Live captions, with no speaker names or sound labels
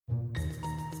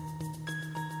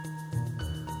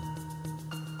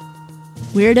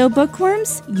Weirdo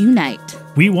bookworms, unite.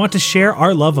 We want to share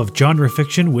our love of genre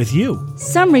fiction with you.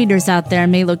 Some readers out there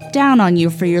may look down on you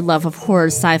for your love of horror,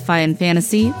 sci-fi, and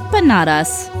fantasy, but not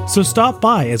us. So stop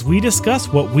by as we discuss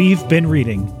what we've been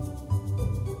reading.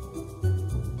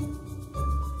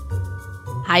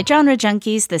 Hi, Genre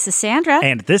Junkies. This is Sandra.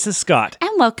 And this is Scott. And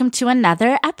welcome to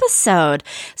another episode.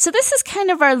 So this is kind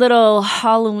of our little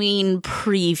Halloween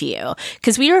preview,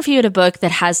 because we reviewed a book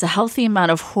that has a healthy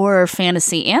amount of horror,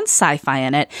 fantasy, and sci-fi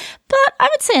in it, but I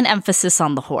would say an emphasis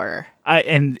on the horror.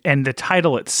 And the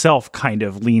title itself kind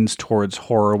of leans towards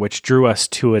horror, which drew us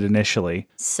to it initially.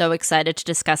 So excited to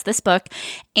discuss this book,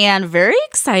 and very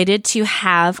excited to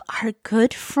have our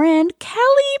good friend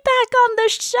Kelly back on the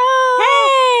show.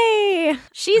 Hey!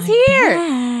 She's here.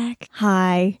 Back.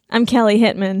 Hi, I'm Kelly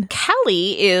Hittman.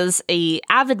 Kelly is an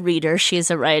avid reader.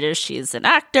 She's a writer. She's an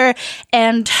actor.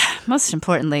 And most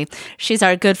importantly, she's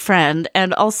our good friend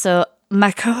and also my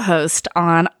co-host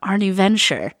on our new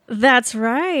venture. That's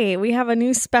right. We have a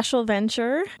new special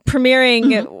venture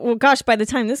premiering. Well, gosh, by the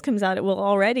time this comes out, it will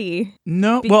already.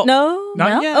 No, Not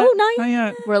yet. Oh, not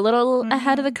yet. We're a little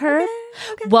ahead of the curve.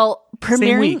 Okay. Well,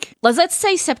 premiering, week. let's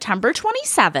say September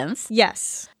 27th.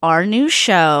 Yes. Our new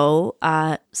show,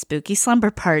 Spooky Slumber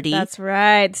Party. That's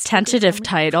right. Tentative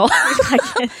title.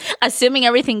 Assuming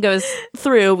everything goes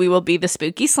through, we will be the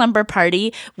Spooky Slumber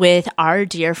Party with our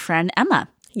dear friend Emma.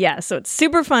 Yeah, so it's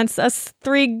super fun. It's us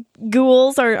three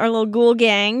ghouls, our little ghoul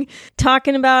gang,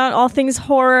 talking about all things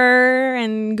horror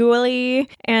and ghouly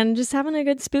and just having a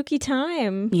good spooky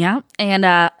time. Yeah, and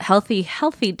a healthy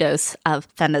dose of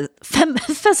I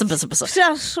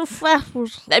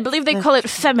believe they call it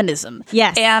feminism.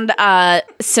 Yes. And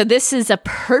so this is a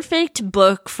perfect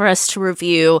book for us to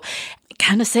review.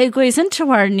 Kind of segues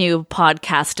into our new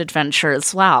podcast adventure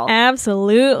as well.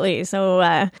 Absolutely.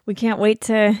 So we can't wait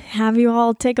to have you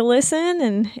all take a listen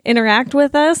and interact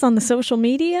with us on the social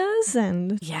medias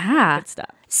and good stuff.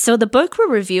 So the book we're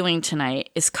reviewing tonight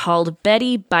is called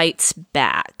Betty Bites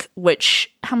Back,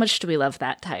 which, how much do we love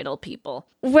that title, people?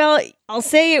 Well, I'll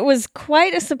say it was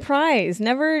quite a surprise.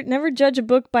 Never judge a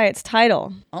book by its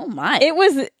title. Oh my. It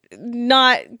was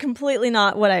completely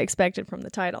not what I expected from the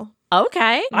title.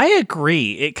 Okay. I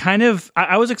agree. It kind of,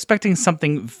 I was expecting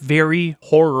something very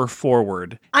horror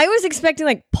forward. I was expecting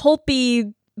like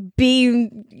pulpy B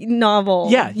novel.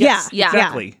 Yeah, Exactly.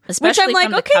 exactly. Which I'm like,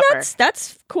 from the okay, cover.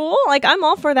 that's cool. Like I'm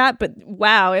all for that, but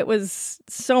wow, it was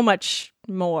so much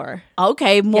more.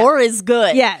 Okay, more is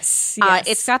good. Yes.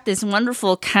 It's got this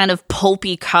wonderful kind of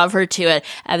pulpy cover to it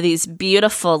of these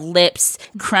beautiful lips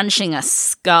crunching a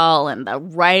skull, and the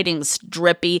writing's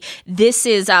drippy. This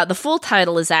is, the full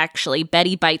title is actually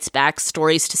Betty Bites Back,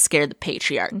 Stories to Scare the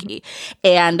Patriarchy.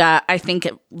 And I think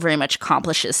it very much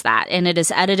accomplishes that. And it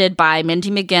is edited by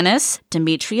Mindy McGinnis,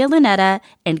 Demetria Lunetta,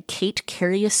 and Kate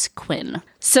Carius Quinn.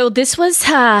 So this was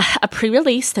a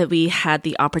pre-release that we had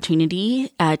the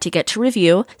opportunity to get to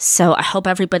review. So I hope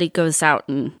everybody goes out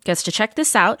and gets to check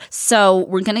this out. So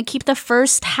we're going to keep the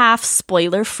first half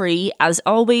spoiler-free, as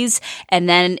always. And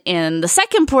then in the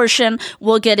second portion,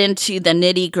 we'll get into the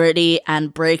nitty-gritty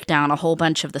and break down a whole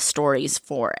bunch of the stories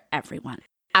for everyone.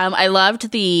 I loved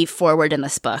the foreword in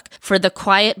this book. For the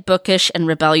quiet, bookish, and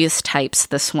rebellious types,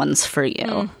 this one's for you.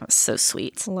 It was so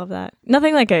sweet. I love that.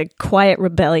 Nothing like a quiet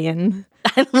rebellion.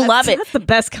 I love it. That's the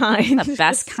best kind. The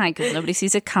best kind, because nobody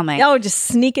sees it coming. Oh, just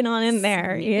sneaking on in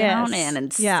there. Down in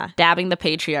and stabbing the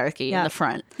patriarchy in the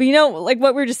front. But you know, like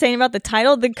what we were just saying about the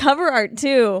title, the cover art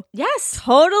too. Yes.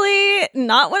 Totally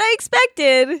not what I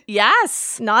expected.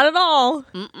 Yes. Not at all.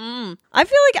 Mm-mm. I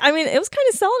feel like, it was kind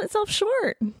of selling itself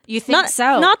short. You think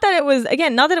so? Not that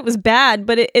it was bad,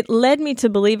 but it led me to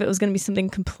believe it was going to be something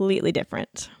completely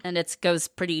different. And it goes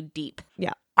pretty deep.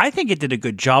 Yeah. I think it did a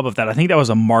good job of that. I think that was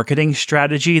a marketing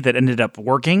strategy that ended up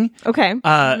working. Okay.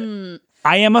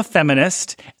 I am a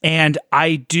feminist, and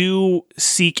I do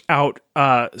seek out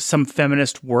some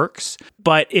feminist works.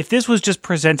 But if this was just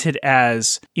presented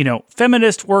as,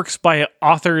 feminist works by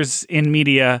authors in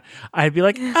media, I'd be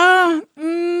like,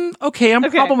 okay, I'm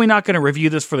probably not going to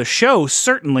review this for the show,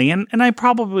 certainly, and I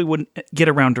probably wouldn't get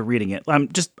around to reading it.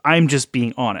 I'm just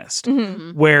being honest.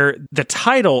 Mm-hmm. Where the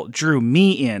title drew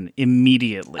me in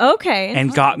immediately. Okay.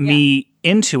 And got me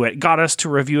into it, got us to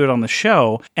review it on the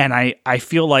show, and I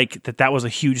feel like that was a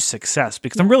huge success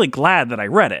because I'm really glad that I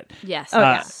read it.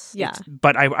 Yes. Yeah.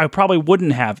 But I probably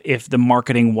wouldn't have if the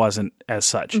marketing wasn't as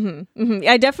such.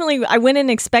 I went in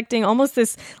expecting almost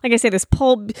this, like I say, this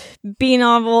pulp B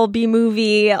novel, B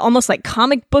movie, almost like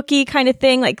comic booky kind of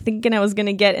thing, like thinking I was going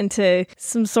to get into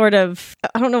some sort of,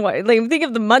 I don't know what, like think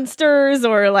of the Munsters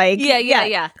or like,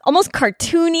 Yeah. almost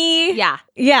cartoony.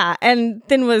 Yeah, and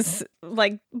then was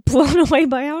like blown away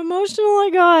by how emotional I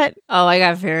got. Oh, I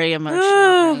got very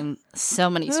emotional. reading so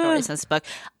many stories in this book.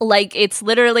 Like, it's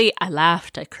literally, I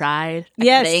laughed, I cried, I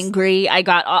got angry, I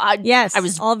got, I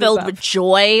was all filled with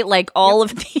joy. Like, all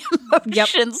of the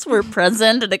emotions were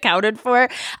present and accounted for.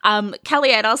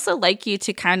 Kelly, I'd also like you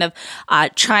to kind of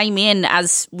chime in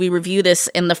as we review this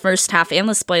in the first half and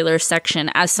the spoiler section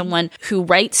as someone who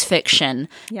writes fiction.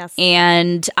 Yes.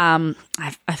 And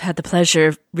I've had the pleasure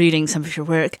of reading some of your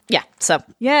work. Yeah, so.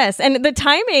 Yes, and the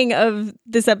timing of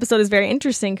this episode is very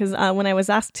interesting because when I was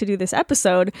asked to do this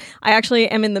episode, I actually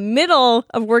am in the middle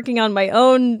of working on my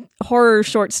own horror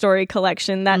short story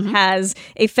collection that has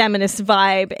a feminist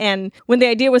vibe. And when the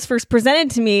idea was first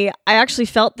presented to me, I actually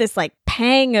felt this like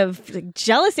pang of like,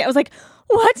 jealousy. I was like,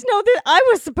 what? No, I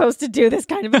was supposed to do this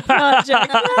kind of a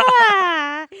project.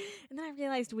 And then I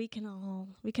realized we can all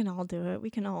do it. We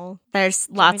can all. There's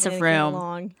lots of room.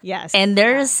 Along. Yes. And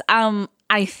there's,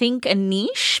 I think, a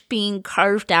niche being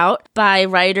carved out by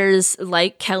writers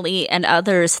like Kelly and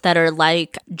others that are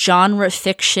like genre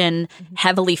fiction,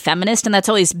 heavily feminist. And that's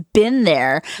always been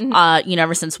there,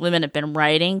 ever since women have been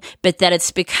writing, but that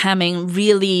it's becoming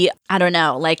really, I don't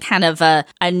know, like kind of a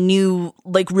new,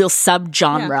 like real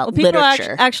subgenre well, people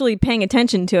literature. are actually paying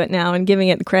attention to it now and giving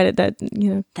it the credit that,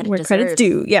 That it where credit's deserves.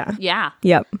 due. Yeah. Yeah.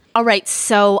 Yep. All right.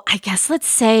 So I guess let's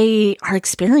say our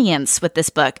experience with this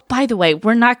book. By the way,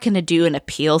 we're not going to do an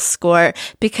appeal score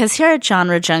because here at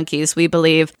Genre Junkies, we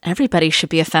believe everybody should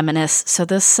be a feminist. So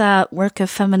this work of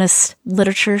feminist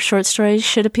literature, short stories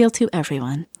should appeal to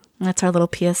everyone. That's our little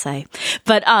PSA.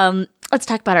 But let's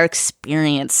talk about our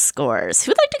experience scores.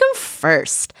 Who'd like to go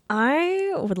first?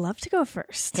 I would love to go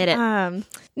first. Hit it.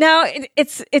 Now,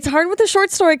 it's hard with the short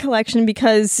story collection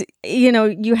because,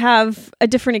 you have a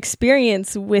different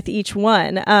experience with each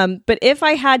one. But if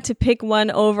I had to pick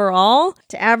one overall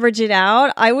to average it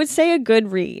out, I would say a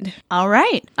good read. All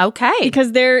right. Okay.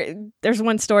 Because there's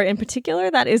one story in particular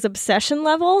that is obsession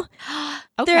level.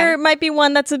 Okay. There might be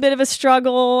one that's a bit of a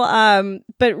struggle,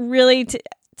 but really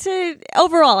to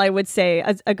overall, I would say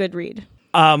a good read.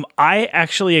 I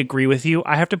actually agree with you.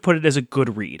 I have to put it as a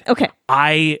good read. Okay.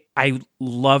 I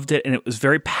loved it, and it was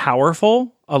very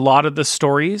powerful. A lot of the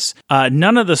stories,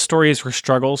 none of the stories were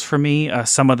struggles for me.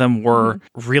 Some of them were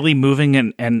really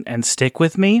moving and stick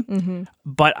with me.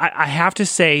 But I have to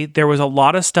say, there was a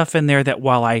lot of stuff in there that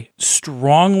while I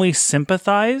strongly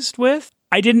sympathized with,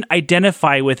 I didn't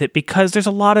identify with it because there's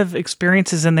a lot of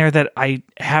experiences in there that I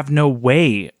have no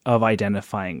way of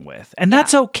identifying with. And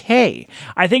that's okay.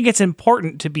 I think it's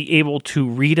important to be able to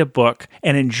read a book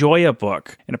and enjoy a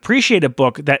book and appreciate a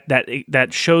book that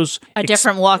shows a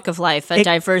different walk of life, a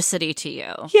diversity to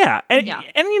you. Yeah. And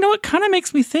it kind of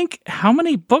makes me think how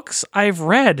many books I've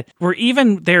read where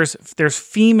even there's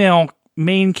female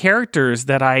main characters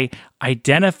that I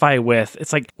identify with.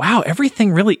 It's like, wow,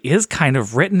 everything really is kind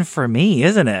of written for me,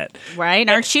 isn't it? Right?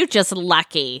 Aren't you just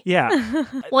lucky? Yeah.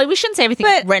 Well, we shouldn't say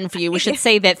everything's written for you. We should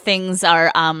say that things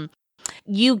are,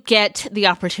 you get the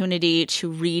opportunity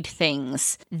to read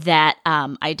things that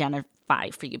identify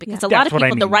for you because a lot of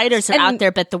people, the writers are out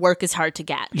there, but the work is hard to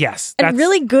get. Yes. And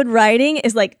really good writing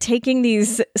is like taking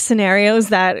these scenarios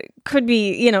that could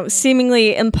be,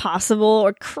 seemingly impossible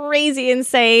or crazy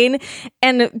insane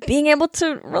and being able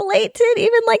to relate to it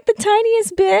even like the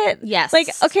tiniest bit. Yes. Like,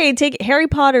 okay, take Harry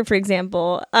Potter, for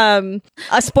example. A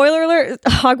spoiler alert,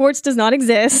 Hogwarts does not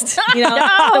exist. The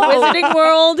Wizarding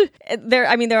World,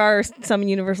 there are some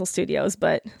Universal Studios,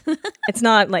 but it's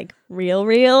not like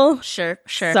real. Sure.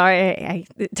 Sorry,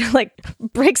 it like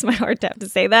breaks my heart to have to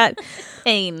say that.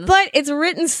 Pain. But it's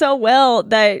written so well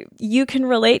that you can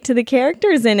relate to the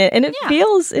characters in it, and it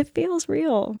feels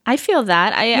real. I feel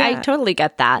that. I totally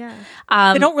get that.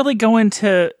 Yeah. They don't really go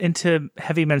into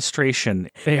heavy menstruation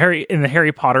in the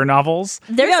Harry Potter novels.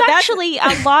 There's actually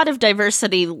a lot of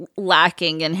diversity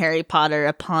lacking in Harry Potter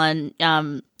upon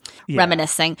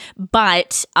reminiscing,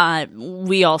 but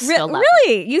we all still love it.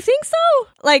 Really? You think so?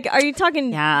 Like, are you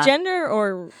talking gender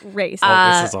or race?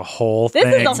 This is a whole thing.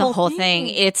 This is It's a whole thing.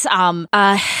 It's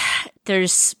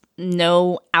there's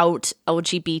no out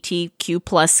LGBTQ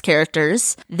plus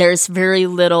characters. There's very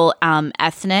little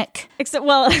ethnic. Except,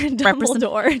 well,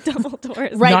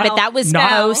 Dumbledore is Right, but that was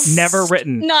never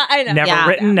written. I know. Never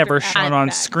written, never shown on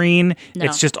that. screen. No.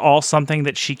 It's just all something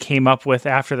that she came up with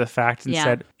after the fact and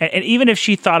said. And even if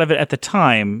she thought of it at the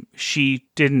time, she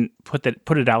didn't put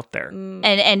it out there.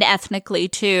 And ethnically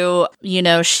too, you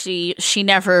know, she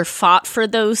never fought for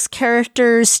those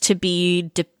characters to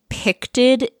be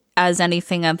depicted as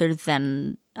anything other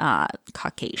than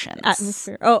Caucasians.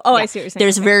 Atmosphere. Oh, I see what you're saying.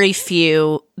 There's very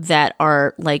few that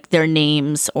are like their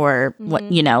names or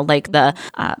what, you know, like the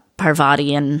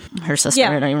Parvati and her sister.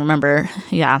 I don't even remember.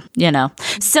 Yeah, you know.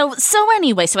 So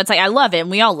anyway, so it's like I love it,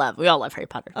 and we all love Harry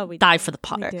Potter. Oh, we die for the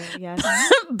Potter. We do,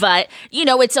 yes. But you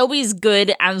know, it's always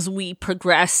good as we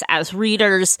progress as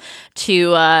readers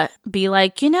to be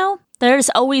like, you know,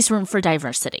 there's always room for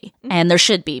diversity, and there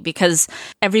should be, because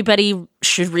everybody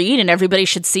should read and everybody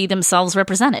should see themselves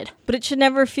represented. But it should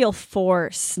never feel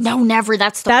forced. No, never.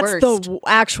 That's the worst. That's the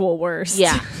actual worst.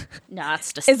 Yeah. No,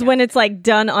 that's just is when it's like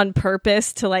done on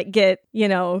purpose to like get, you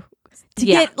know,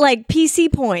 get like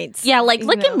PC points. Yeah, like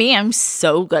look at me, I'm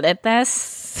so good at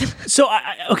this. So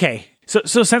okay.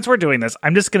 So since we're doing this,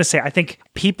 I'm just going to say I think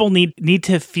people need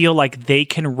to feel like they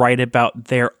can write about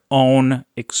their own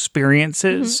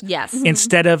experiences. Yes.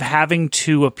 Instead of having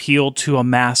to appeal to a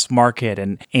mass market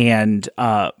and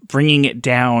bringing it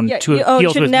down to appeal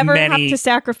you should to as never many have to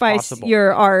sacrifice possible.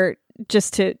 your art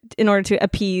just in order to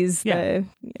appease the.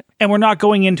 And we're not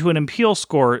going into an appeal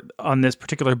score on this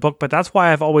particular book, but that's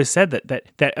why I've always said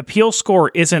that appeal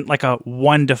score isn't like a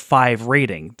 1 to 5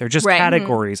 rating. They're just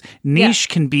categories. Niche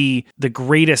can be the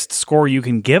greatest score you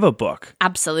can give a book.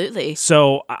 Absolutely.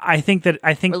 So I think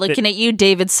we're looking at you,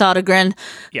 David Sodergren.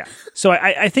 Yeah. So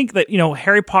I think that, you know,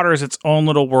 Harry Potter is its own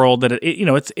little world that you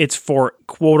know, it's for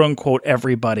quote unquote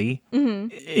everybody.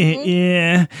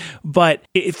 But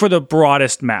for the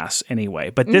broadest mass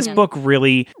anyway. But this book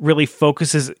really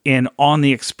focuses in on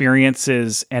the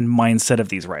experiences and mindset of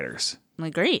these writers. I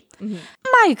agree.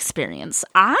 My experience,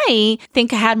 I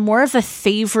think I had more of a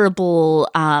favorable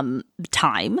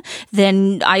time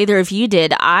than either of you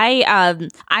did.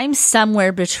 I'm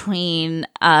somewhere between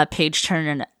Page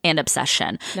Turner and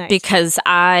Obsession because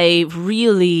I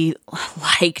really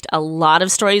liked a lot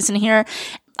of stories in here.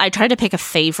 I tried to pick a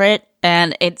favorite,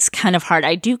 and it's kind of hard.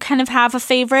 I do kind of have a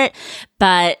favorite,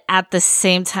 but at the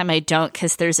same time, I don't,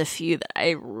 because there's a few that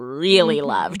I really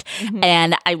loved.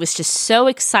 And I was just so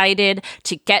excited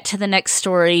to get to the next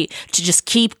story, to just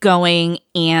keep going.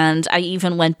 And I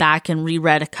even went back and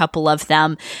reread a couple of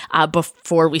them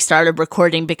before we started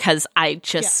recording, because I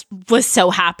just was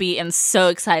so happy and so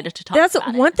excited to talk about it.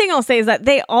 That's one thing I'll say, is that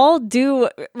they all do,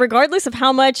 regardless of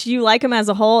how much you like them as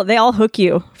a whole, they all hook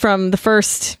you from the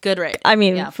first. Good rate. I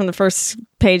mean, from the first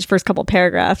page, first couple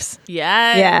paragraphs.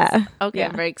 Yes. Yeah. Okay,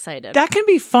 I'm very excited. That can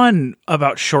be fun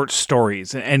about short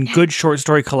stories and good short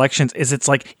story collections. Is it's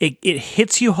like it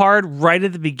hits you hard right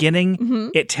at the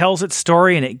beginning. It tells its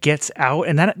story and it gets out,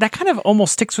 and that kind of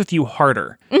almost sticks with you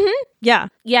harder. Yeah.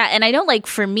 Yeah, and I know, like,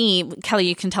 for me, Kelly,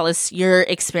 you can tell us your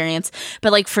experience,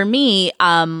 but, like, for me,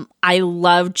 I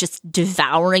love just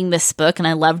devouring this book, and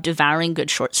I love devouring good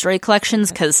short story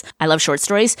collections because I love short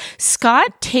stories.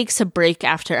 Scott takes a break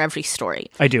after every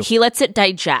story. I do. He lets it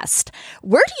digest.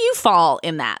 Where do you fall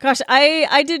in that? Gosh,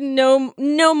 I did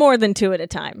no more than 2 at a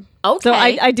time. Okay. So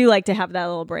I do like to have that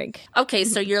little break. Okay,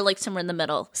 so you're, like, somewhere in the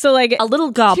middle. So, like, a little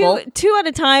gobble. 2 at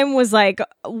a time was, like,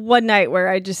 one night where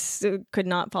I just could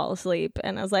not fall asleep,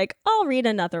 and I was like, I'll read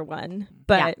another one.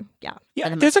 But, yeah.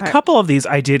 Yeah, there's a couple of these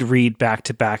I did read back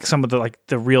to back, some of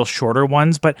the real shorter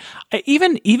ones, but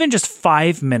even just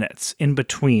 5 minutes in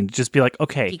between, just be like,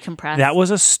 okay, decompress. That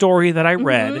was a story that I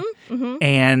read,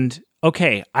 and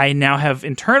okay, I now have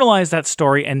internalized that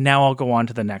story, and now I'll go on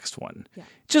to the next one. Yeah.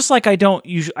 Just like I don't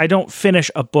finish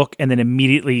a book and then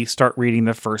immediately start reading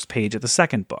the first page of the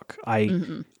second book.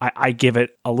 I give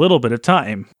it a little bit of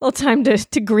time. A little time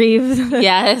to grieve.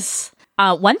 Yes.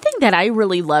 One thing that I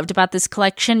really loved about this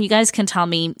collection, you guys can tell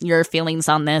me your feelings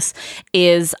on this,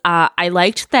 is I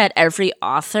liked that every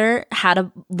author had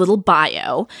a little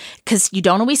bio, because you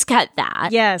don't always get that.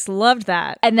 Yes, loved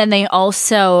that. And then they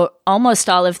also, almost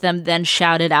all of them then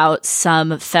shouted out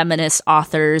some feminist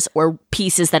authors or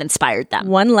pieces that inspired them.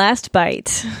 One last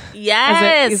bite.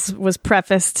 Yes. As it was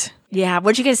prefaced Yeah,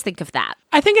 what'd you guys think of that?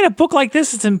 I think in a book like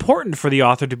this, it's important for the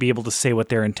author to be able to say what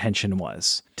their intention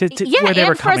was, to where they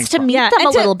were and for coming us to from. meet them and a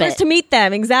little for us bit. to meet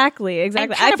them, exactly.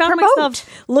 kind I of found promote. myself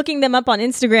looking them up on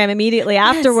Instagram immediately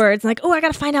afterwards, like, oh, I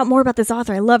got to find out more about this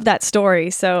author. I love that story.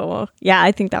 So yeah,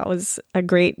 I think that was a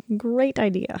great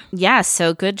idea. Yeah,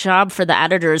 so good job for the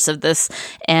editors of this,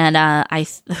 and I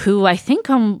think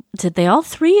did they all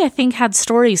three? I think had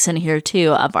stories in here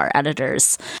too of our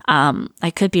editors.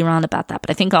 I could be wrong about that, but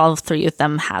I think all three of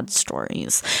them had stories.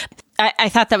 I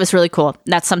thought that was really cool.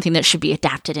 That's something that should be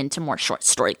adapted into more short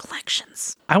story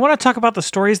collections. I want to talk about the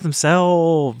stories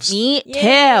themselves. Me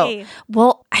Yay. too.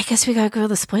 Well, I guess we gotta go to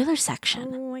the spoiler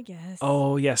section. Oh, I guess.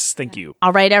 Oh, yes. Thank you.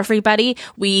 All right, everybody.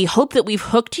 We hope that we've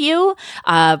hooked you.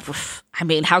 I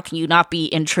mean, how can you not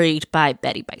be intrigued by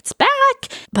Betty Bites Back?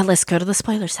 But let's go to the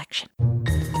spoiler section.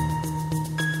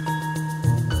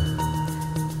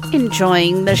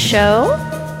 Enjoying the show?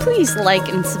 Please like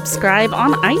and subscribe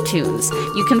on iTunes.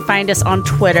 You can find us on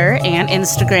Twitter and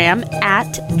Instagram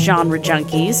at Genre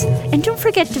Junkies. And don't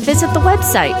forget to visit the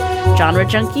website,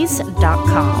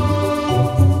 genrejunkies.com.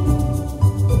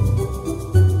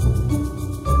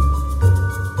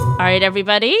 All right,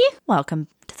 everybody, welcome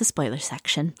to the spoiler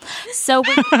section. So,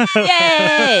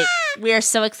 yay! We are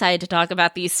so excited to talk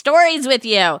about these stories with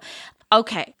you.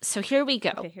 Okay, so here we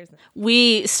go.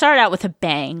 We start out with a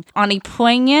bang on a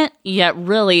poignant yet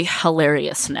really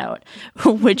hilarious note,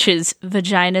 which is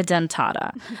Vagina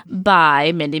Dentata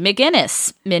by Mindy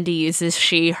McGinnis. Mindy uses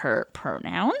she, her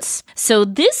pronouns. So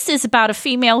this is about a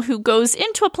female who goes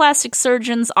into a plastic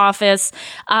surgeon's office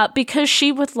because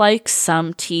she would like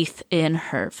some teeth in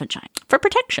her vagina for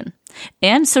protection.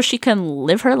 And so she can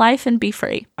live her life and be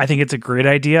free. I think it's a great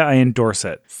idea. I endorse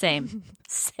it. Same.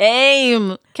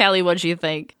 Kelly, what do you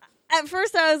think? At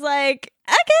first, I was like,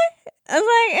 okay. I was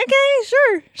like,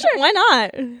 okay, sure. Why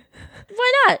not?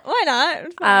 Why not? Why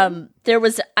not? There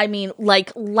was,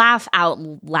 laugh out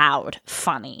loud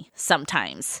funny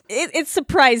sometimes. It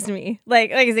surprised me.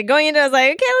 Like I said, going into it, I was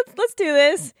like, okay, let's do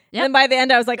this. Yep. And by the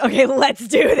end, I was like, okay, let's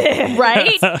do this.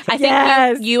 Right? I think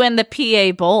Yes. you and the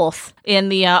PA both in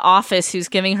the office who's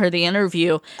giving her the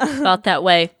interview felt that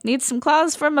way. Need some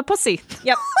claws from a pussy.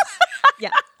 Yep. Yeah.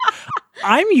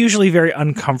 I'm usually very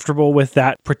uncomfortable with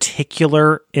that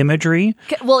particular imagery.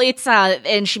 Well, it's,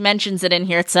 and she mentions it in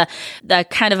here, it's the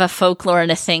kind of a folklore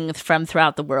and a thing from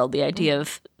throughout the world, the idea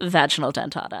of vaginal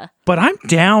dentata. But I'm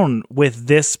down with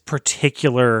this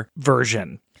particular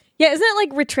version. Yeah, isn't it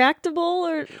like retractable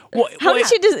or how well,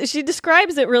 did she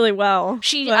describes it really well.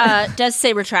 She But- does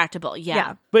say retractable,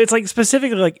 Yeah. But it's like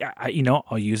specifically like,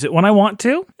 I'll use it when I want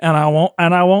to, and I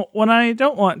won't when I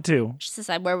don't want to. She says,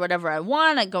 I wear whatever I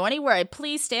want, I go anywhere I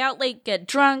please, stay out late, get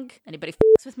drunk. Anybody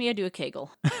f***s with me, I do a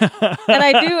kegel. And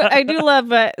I do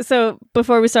love so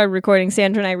before we started recording,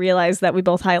 Sandra and I realized that we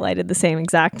both highlighted the same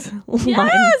exact line.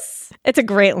 Yes! It's a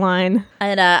great line.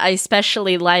 And I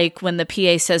especially like when the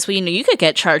PA says, well, you could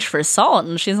get charged for assault.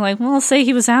 And she's like, well, say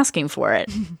he was asking for it.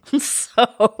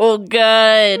 So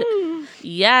good.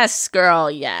 Yes, girl,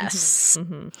 yes.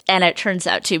 And it turns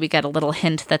out, too, we got a little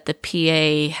hint that the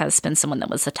PA has been someone that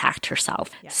was attacked herself.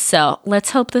 Yeah. So let's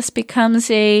hope this becomes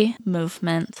a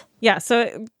movement. Yeah,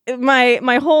 so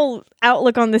my whole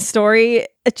outlook on this story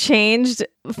changed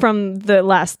from the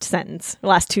last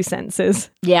two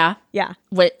sentences. Yeah. Yeah.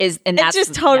 And It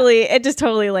just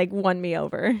totally like won me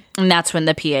over. And that's when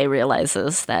the PA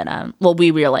realizes that, we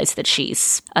realize that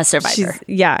she's a survivor.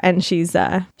 And she's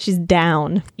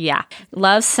down. Yeah.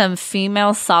 Love some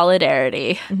female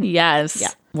solidarity. Yes. Yeah.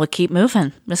 We'll keep moving.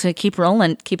 I'm just going to keep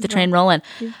rolling, keep the train rolling.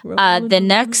 The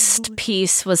next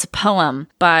piece was a poem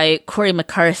by Corey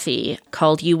McCarthy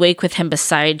called You Wake With Him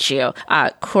Beside You.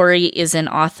 Corey is an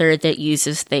author that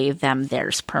uses they, them,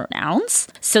 theirs pronouns.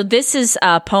 So this is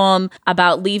a poem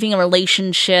about leaving a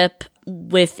relationship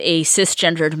with a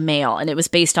cisgendered male, and it was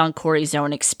based on Corey's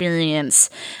own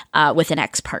experience with an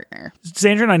ex-partner.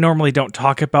 Sandra and I normally don't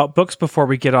talk about books before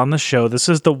we get on the show. This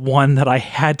is the one that I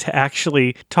had to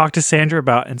actually talk to Sandra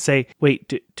about and say,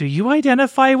 wait, do you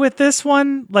identify with this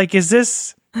one? Like, is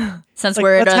this... Since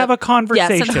let's have a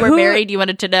conversation. Yeah, since we're married, you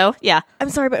wanted to know? Yeah. I'm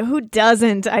sorry, but who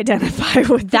doesn't identify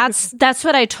with That's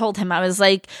what I told him. I was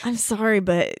like, I'm sorry,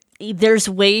 but there's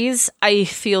ways I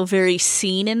feel very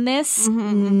seen in this,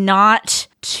 not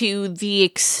to the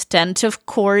extent of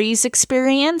Corey's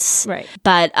experience, right?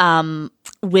 But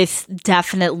with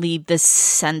definitely the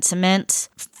sentiment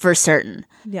for certain.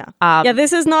 Yeah.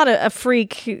 This is not a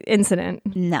freak incident.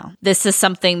 No, this is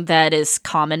something that is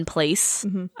commonplace,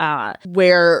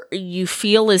 where you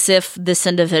feel as if this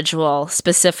individual,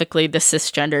 specifically the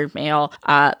cisgendered male,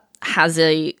 has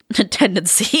a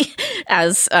tendency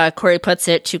as Corey puts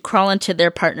it, to crawl into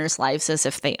their partner's lives as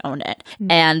if they own it.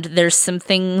 And there's some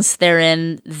things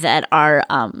therein that are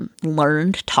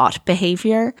learned, taught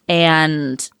behavior.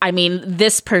 And I mean,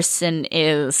 this person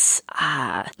is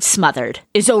smothered,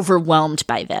 is overwhelmed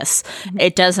by this.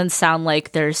 It doesn't sound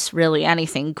like there's really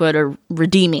anything good or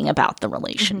redeeming about the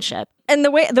relationship. And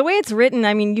the way it's written,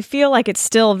 I mean, you feel like it's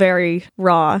still very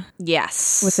raw.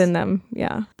 Yes. Within them.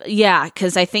 Yeah. Yeah,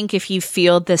 because I think if you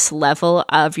feel this level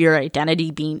of your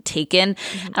identity being taken,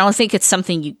 I don't think it's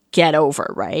something you get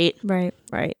over, right? Right.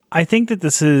 I think that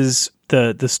this is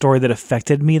the story that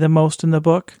affected me the most in the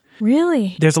book.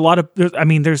 Really? There's a lot of,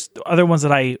 there's other ones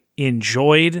that I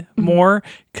enjoyed more,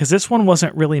 because this one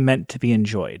wasn't really meant to be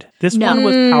enjoyed. This one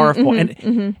was powerful.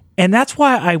 And that's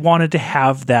why I wanted to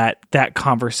have that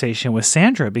conversation with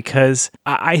Sandra, because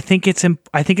I think it's an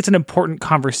important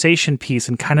conversation piece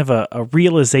and kind of a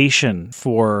realization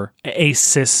for a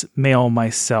cis male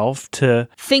myself to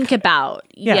think about.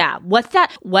 Yeah. What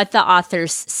the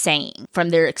author's saying from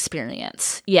their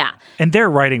experience. Yeah. And their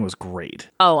writing was great.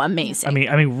 Oh, amazing.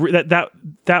 I mean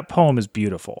that poem is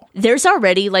beautiful. There's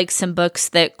already like some books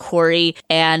that Corey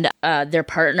and their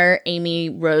partner Amy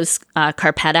Rose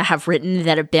Carpetta have written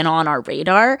that have been on our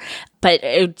radar, but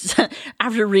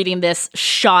after reading this,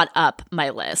 shot up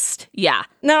my list. Yeah.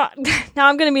 Now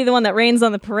I'm going to be the one that rains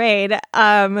on the parade.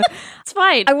 It's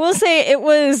fine. I will say it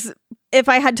was, if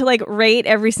I had to like rate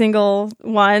every single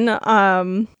one,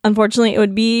 unfortunately it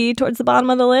would be towards the bottom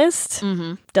of the list.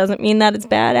 Doesn't mean that it's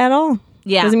bad at all.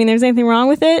 Yeah. Doesn't mean there's anything wrong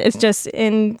with it. It's just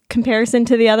in comparison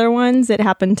to the other ones, it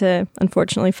happened to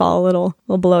unfortunately fall a little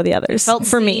below the others. Felt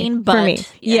for seen, me. but For me.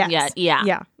 yeah.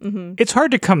 Yeah. Mm-hmm. It's hard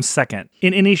to come second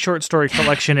in any short story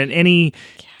collection, in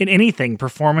anything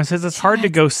performances. It's hard to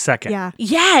go second. Yeah.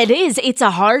 Yeah, it is. It's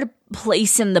a hard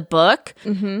place in the book.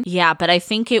 Yeah, but I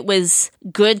think it was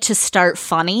good to start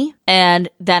funny, and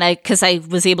then because I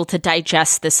was able to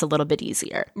digest this a little bit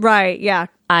easier. Right. Yeah.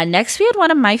 Next, we had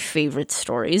one of my favorite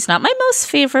stories, not my most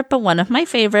favorite, but one of my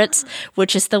favorites,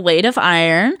 which is The Weight of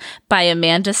Iron by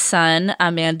Amanda Sun.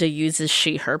 Amanda uses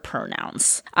she, her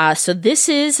pronouns. So this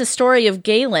is a story of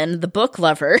Galen, the book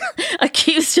lover,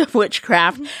 accused of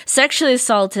witchcraft, sexually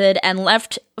assaulted, and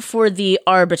left for the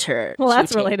arbiter. Well,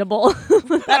 that's relatable.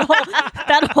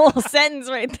 that whole sentence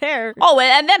right there. Oh,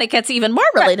 and then it gets even more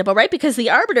relatable, right? Because the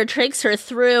arbiter takes her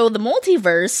through the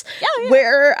multiverse,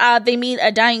 where they meet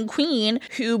a dying queen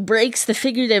who breaks the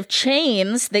figurative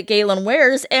chains that Galen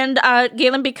wears, and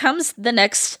Galen becomes the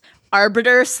next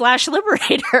arbiter /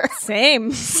 liberator.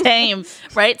 Same,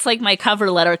 right? It's like my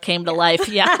cover letter came to life.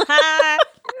 Yeah.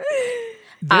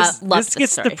 This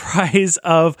gets the prize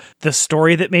of the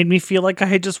story that made me feel like I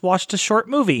had just watched a short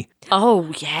movie.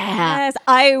 Oh, yeah. Yes,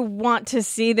 I want to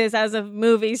see this as a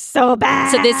movie so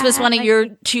bad. So this was one of your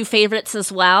two favorites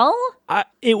as well?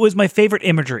 It was my favorite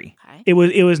imagery. Okay.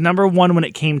 It was number one when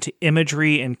it came to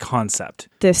imagery and concept.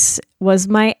 This was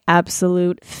my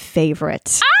absolute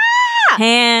favorite.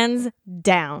 Hands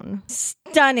down.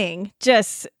 Stunning.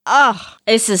 Just,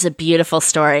 This is a beautiful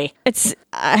story.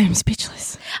 I'm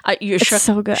speechless. You're it's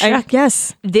so good.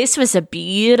 Yes. This was a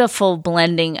beautiful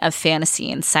blending of fantasy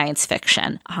and science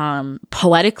fiction.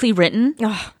 Poetically written.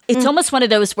 It's almost one of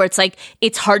those where it's like,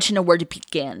 it's hard to know where to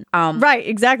begin. Right,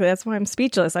 exactly. That's why I'm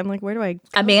speechless. I'm like, where do I go?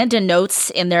 Amanda notes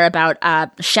in there about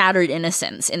shattered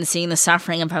innocence and seeing the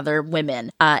suffering of other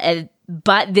women.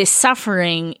 But this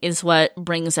suffering is what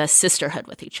brings us sisterhood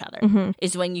with each other,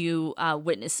 is when you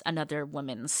witness another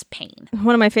woman's pain.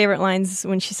 One of my favorite lines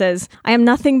when she says, I am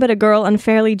nothing but a girl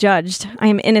unfairly judged. I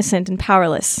am innocent and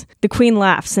powerless. The queen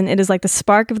laughs, and it is like the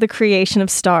spark of the creation of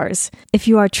stars. If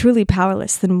you are truly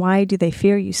powerless, then why do they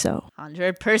fear you so?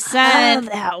 100%. I love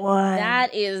that one.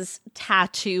 That is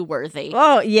tattoo worthy.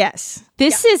 Oh, yes.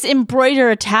 This is embroider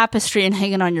a tapestry and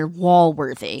hang it on your wall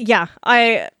worthy. Yeah.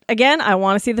 I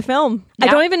want to see the film. Yeah. I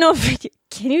don't even know if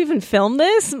can you even film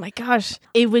this? Oh my gosh.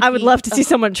 I would love to see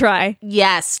someone try.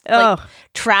 Yes. Like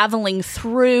traveling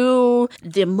through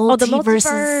the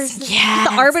multiverses. Yeah.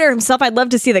 The arbiter himself, I'd love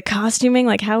to see the costuming.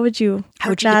 Like, how would you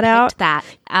that out? That?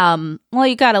 Well,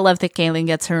 you gotta love that Galen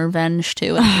gets her revenge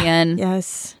too at the end.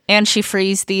 Yes. And she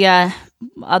frees the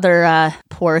other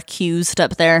poor accused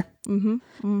up there.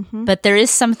 But there is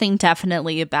something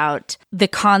definitely about the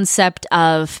concept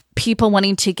of people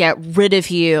wanting to get rid of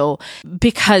you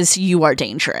because you are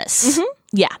dangerous.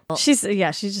 Yeah. She's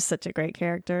just such a great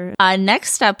character.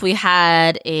 Next up, we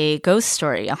had a ghost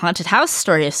story, a haunted house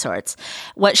story of sorts.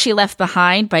 What She Left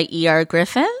Behind by E.R.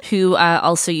 Griffin, who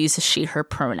also uses she, her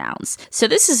pronouns. So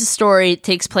this is a story that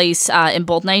takes place in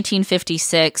both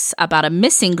 1956 about a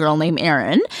missing girl named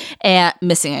Erin,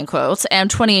 missing in quotes, and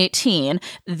 2018,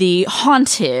 the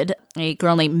haunted a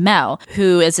girl named Mel,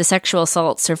 who is a sexual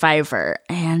assault survivor.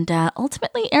 And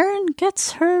ultimately, Aaron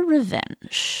gets her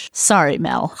revenge. Sorry,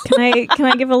 Mel. Can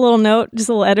I give a little note? Just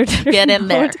a little editor. Get in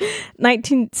there.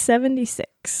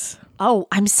 1976. Oh,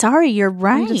 I'm sorry. You're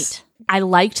right. I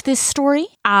liked this story.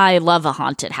 I love a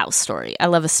haunted house story. I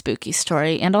love a spooky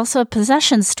story and also a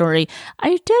possession story.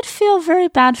 I did feel very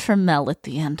bad for Mel at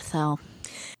the end, though.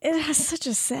 It has such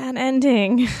a sad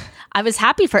ending. I was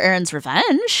happy for Aaron's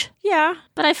revenge. Yeah.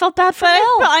 But I felt bad for Mel.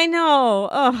 I know.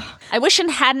 Ugh. I wish it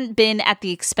hadn't been at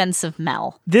the expense of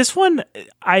Mel. This one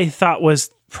I thought was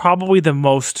probably the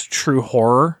most true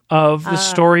horror of the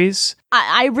stories.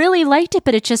 I really liked it,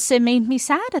 but it made me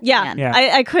sad at the end. Yeah.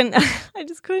 I couldn't. I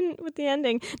just couldn't with the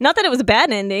ending. Not that it was a bad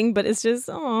ending, but it's just,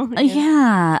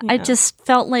 Yeah. I just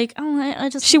felt like, I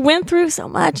just... She went through so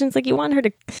much, and it's like you want her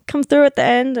to come through at the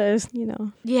end,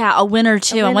 Yeah, a winner,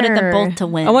 too. I wanted them both to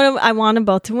win. I want them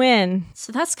both to win.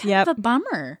 So that's kind of a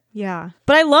bummer. Yeah.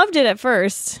 But I loved it at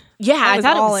first. Yeah, I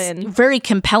thought it was very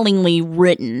compellingly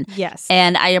written. Yes.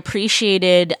 And I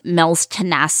appreciated Mel's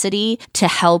tenacity to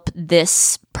help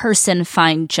this person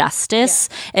find justice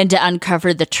and to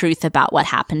uncover the truth about what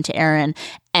happened to Aaron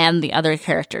and the other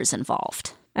characters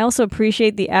involved. I also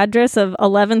appreciate the address of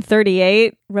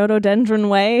 1138 Rhododendron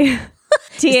Way.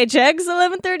 THX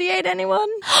 1138, anyone?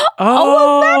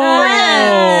 Oh,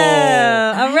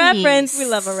 a reference. We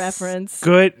love a reference.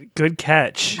 Good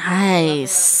catch.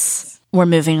 Nice. We're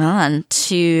moving on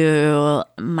to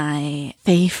my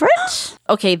favorite.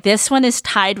 Okay, this one is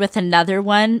tied with another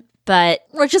one, but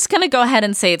we're just going to go ahead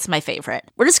and say it's my favorite.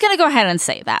 We're just going to go ahead and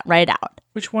say that right out.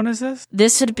 Which one is this?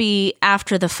 This would be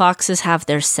After the Foxes Have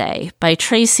Their Say by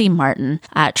Tracy Martin.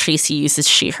 Tracy uses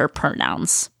she, her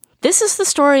pronouns. This is the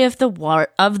story of the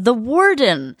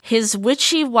warden, his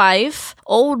witchy wife,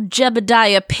 old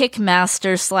Jebediah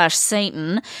Pickmaster /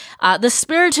 Satan, the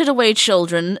spirited away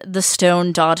children, the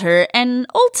stone daughter, and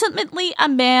ultimately a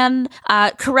man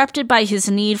corrupted by his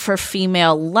need for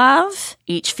female love.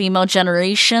 Each female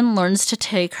generation learns to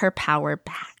take her power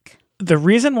back. The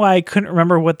reason why I couldn't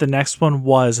remember what the next one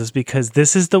was is because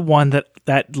this is the one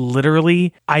that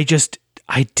literally I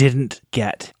didn't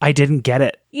get. I didn't get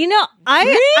it.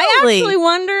 I actually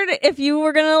wondered if you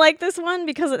were going to like this one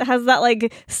because it has that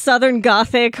like Southern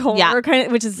Gothic horror kind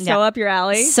of, which is so up your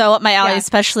alley. So up my alley,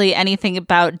 especially anything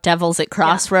about devils at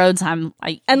crossroads. I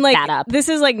eat that up. This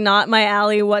is like not my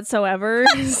alley whatsoever.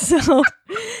 So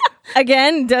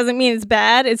again, doesn't mean it's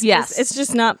bad. It's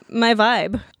just not my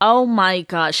vibe. Oh my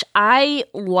gosh. I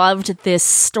loved this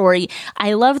story.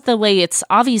 I love the way it's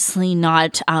obviously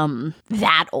not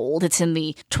that old. It's in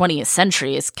the 20th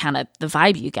century is kind of the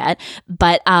vibe you get.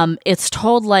 But it's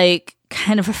told like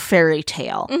kind of a fairy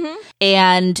tale. Mm-hmm.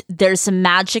 And there's a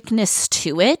magicness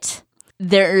to it.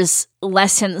 There's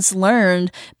lessons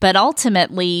learned, but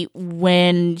ultimately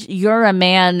when you're a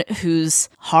man whose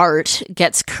heart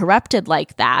gets corrupted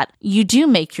like that, you do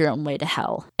make your own way to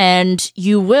hell. And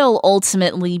you will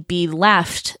ultimately be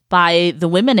left by the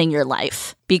women in your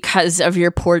life because of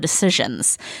your poor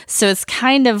decisions. So it's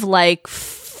kind of like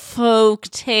folk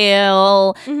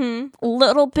tale,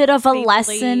 little bit of a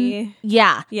lesson.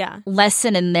 Yeah.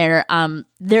 Lesson in there.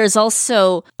 There's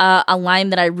also a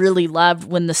line that I really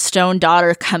loved when the stone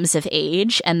daughter comes of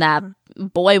age and that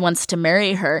boy wants to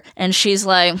marry her. And she's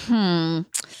like,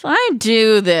 if I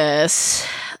do this,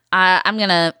 I'm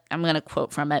gonna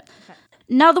quote from it.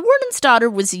 Now, the warden's daughter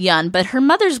was young, but her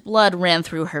mother's blood ran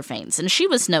through her veins, and she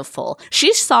was no fool.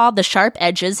 She saw the sharp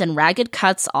edges and ragged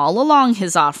cuts all along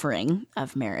his offering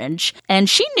of marriage, and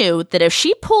she knew that if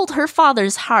she pulled her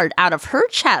father's heart out of her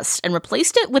chest and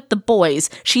replaced it with the boy's,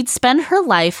 she'd spend her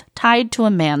life tied to a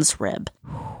man's rib.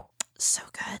 So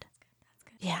good.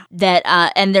 Yeah. That,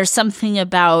 and there's something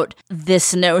about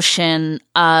this notion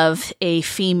of a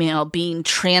female being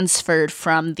transferred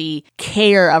from the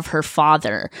care of her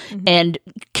father and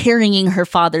carrying her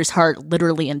father's heart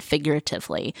literally and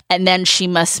figuratively. And then she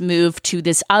must move to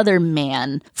this other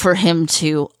man for him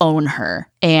to own her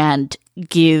and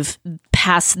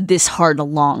pass this heart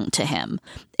along to him.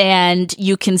 And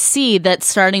you can see that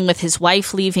starting with his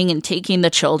wife leaving and taking the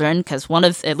children, because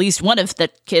at least one of the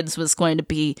kids was going to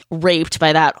be raped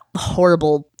by that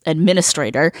horrible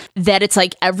administrator, that it's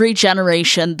like every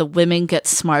generation the women get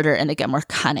smarter and they get more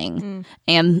cunning.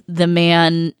 And the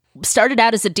man started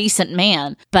out as a decent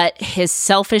man, but his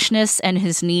selfishness and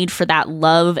his need for that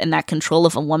love and that control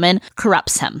of a woman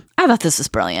corrupts him. I thought this was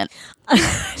brilliant.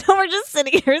 We're just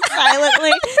sitting here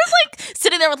silently. There's like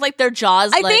sitting there with like their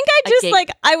jaws. I think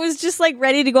I was just like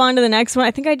ready to go on to the next one.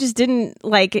 I think I just didn't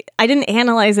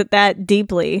analyze it that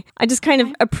deeply. I just kind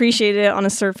of appreciated it on a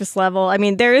surface level. I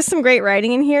mean, there is some great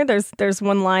writing in here. There's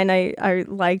one line I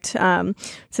liked. It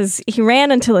says, he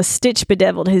ran until a stitch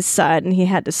bedeviled his side and he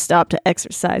had to stop to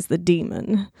exorcise the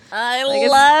demon. I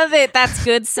love it. That's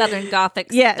good Southern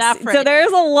Gothic stuff. So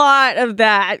there's a lot of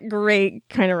that great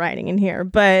kind of writing in here.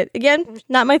 But again,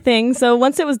 not my thing. So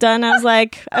once it was done, I was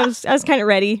like, I was kind of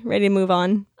ready to move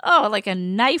on. Oh, like a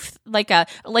knife, like a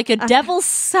devil's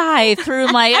sigh through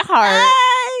my heart.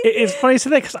 It's funny you say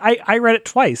that because I read it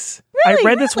twice. Really? I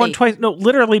read this one twice. No,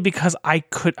 literally because I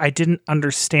didn't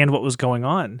understand what was going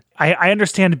on. I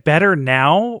understand better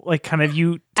now, like kind of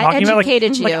you talking about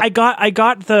educated you. Like I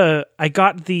got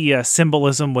the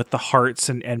symbolism with the hearts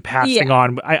and passing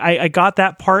on. I got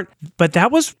that part, but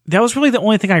that was really the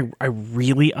only thing I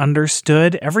really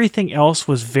understood. Everything else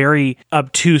was very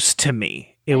obtuse to me.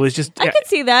 It was just... I could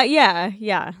see that,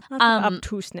 yeah.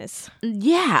 Obtuseness.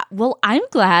 Yeah, well, I'm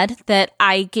glad that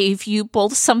I gave you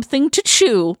both something to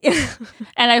chew.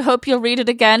 And I hope you'll read it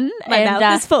again. My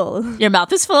mouth is full. Your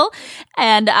mouth is full.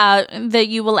 And that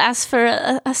you will ask for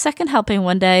a second helping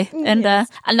one day. And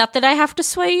not that I have to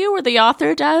sway you or the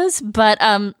author does, but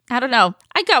I don't know.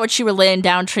 I got what you were laying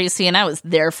down, Tracy, and I was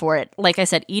there for it. Like I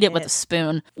said, eat it with a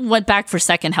spoon. Went back for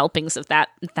second helpings of that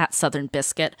Southern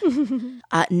biscuit.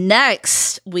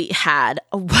 Next, we had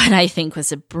what I think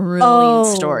was a brilliant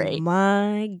story. Oh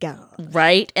my God.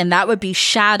 Right? And that would be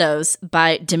Shadows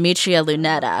by Demetria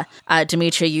Lunetta.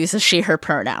 Demetria uses she, her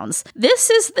pronouns. This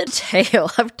is the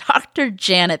tale of Dr.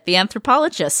 Janet, the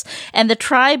anthropologist, and the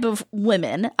tribe of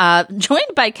women,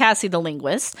 joined by Cassie the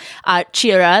linguist,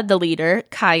 Chira, the leader,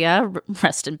 Kaya,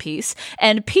 rest in peace,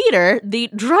 and Peter, the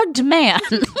drugged man.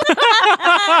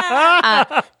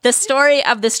 The story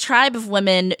of this tribe of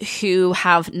women who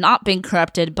have not been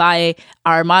corrupted by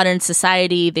our modern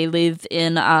society. They live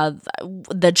in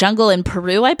the jungle in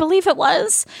Peru, I believe it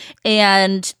was,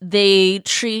 and they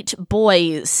treat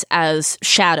boys as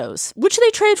shadows, which they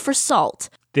trade for salt.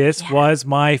 This was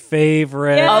my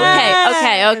favorite.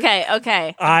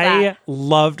 Okay. I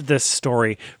loved this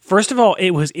story. First of all,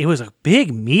 it was a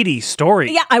big, meaty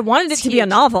story. Yeah, I wanted it to be a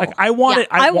novel. Like I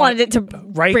wanted it to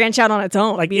branch out on its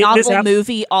own. Like novel,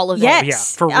 movie, all of yes. it. Yeah,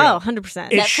 for real. Oh,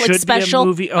 100%. It Netflix should special. be a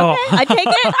movie. Oh, Okay, I take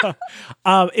it.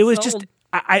 It was just.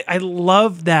 I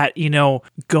love that,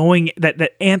 going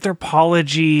that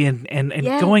anthropology and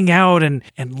going out and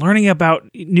learning about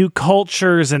new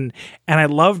cultures and I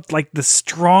loved like the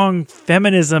strong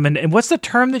feminism and what's the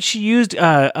term that she used?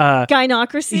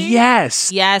 Gynocracy?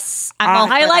 Yes. I'm all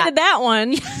highlighted that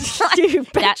one. You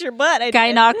bet your butt.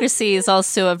 Gynocracy is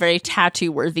also a very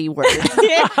tattoo-worthy word.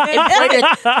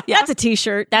 That's a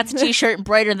t-shirt. That's a t-shirt.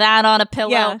 Embroider that on a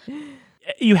pillow. Yeah.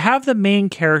 You have the main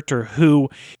character who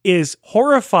is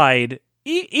horrified,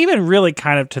 even really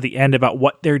kind of to the end about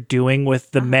what they're doing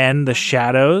with the men, the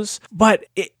shadows. But,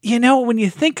 when you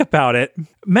think about it,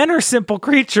 men are simple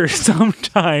creatures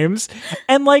sometimes.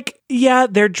 And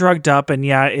they're drugged up and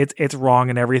it's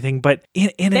wrong and everything. But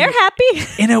they're happy.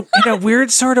 In a weird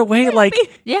sort of way,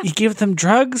 you give them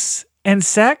drugs and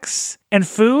sex and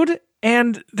food.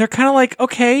 And they're kind of like,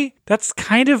 okay, that's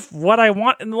kind of what I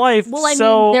want in life. Well, I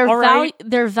mean,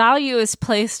 their value is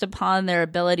placed upon their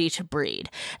ability to breed,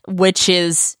 which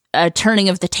is a turning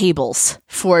of the tables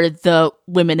for the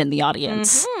women in the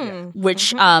audience,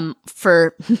 which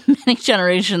for many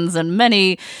generations and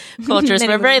many cultures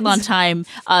for a very long time,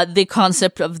 the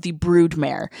concept of the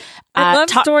broodmare. I love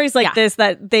stories like this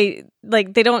that they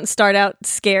don't start out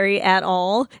scary at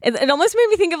all. It almost made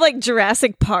me think of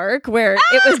Jurassic Park, where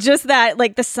it was just that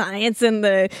the science and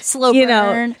the slow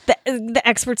burn, the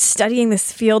experts studying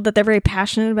this field that they're very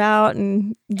passionate about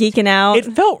and geeking out.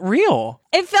 It felt real.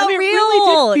 It felt real. It really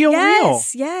did feel real.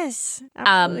 Yes,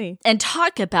 absolutely. And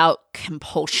talk about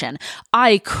compulsion.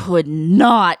 I could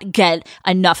not get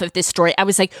enough of this story. I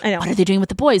was like, what are they doing with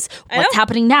the boys? What's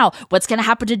happening now? What's going to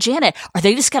happen to Janet? Are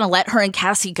they just going to let her and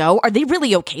Cassie go? Are they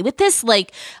really okay with this?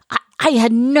 I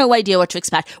had no idea what to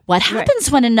expect. What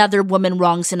happens when another woman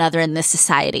wrongs another in this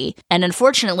society? And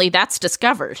unfortunately, that's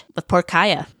discovered with poor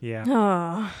Kaya. Yeah.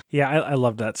 Oh. Yeah, I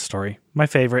loved that story. My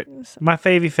favorite. My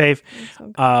fave.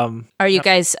 Are you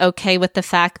guys okay with the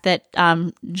fact that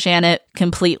Janet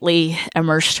completely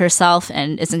immersed herself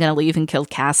and isn't going to leave and kill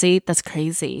Cassie? That's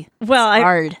crazy. Well, it's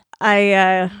hard.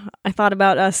 I thought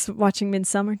about us watching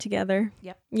Midsommar together.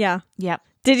 Yep. Yeah. Yep.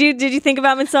 Did you think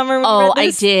about Midsommar? Oh,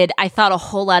 I did. I thought a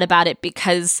whole lot about it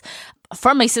because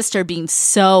from my sister being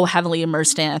so heavily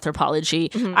immersed in anthropology,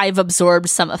 I've absorbed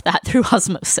some of that through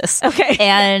osmosis. Okay.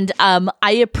 And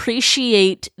I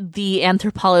appreciate the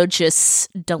anthropologist's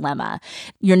dilemma.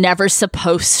 You're never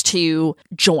supposed to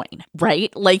join,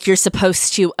 right? Like you're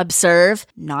supposed to observe,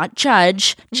 not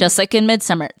judge, just like in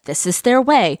Midsummer. This is their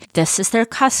way. This is their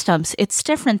customs. It's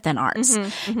different than ours.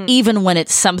 Even when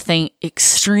it's something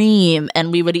extreme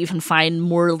and we would even find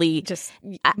morally Just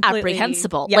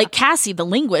apprehensible. yeah. Like Cassie, the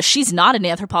linguist, she's not an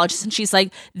anthropologist and she's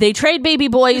like, they trade baby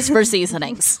boys for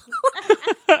seasonings.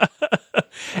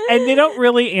 And they don't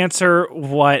really answer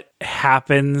what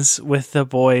happens with the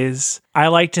boys. I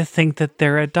like to think that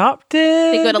they're adopted.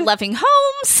 They go to loving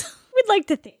homes. We'd like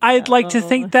to think. I'd like to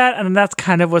think that, and that's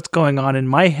kind of what's going on in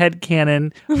my head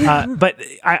canon. But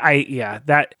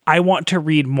I want to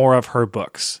read more of her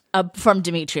books. From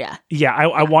Demetria. Yeah,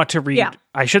 I want to read. Yeah.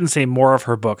 I shouldn't say more of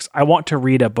her books. I want to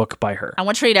read a book by her. I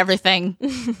want to read everything.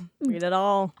 Read it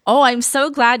all. Oh, I'm so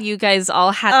glad you guys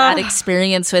all had that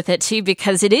experience with it too,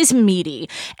 because it is meaty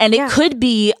and it could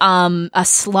be a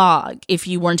slog if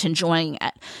you weren't enjoying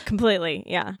it. Completely.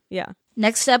 Yeah. Yeah.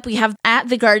 Next up, we have At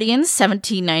the Guardian,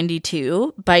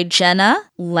 1792 by Jenna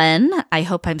Len. I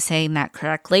hope I'm saying that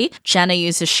correctly. Jenna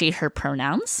uses she, her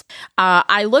pronouns.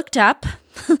 I looked up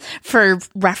for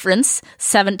reference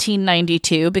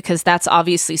 1792 because that's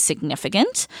obviously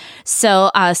significant. So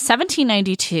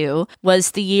 1792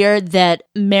 was the year that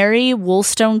Mary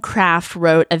Wollstonecraft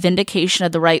wrote A Vindication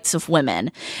of the Rights of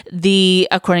Women.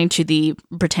 According to the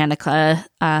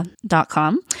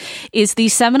Britannica.com, is the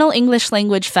seminal English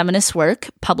language feminist work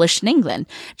published in England,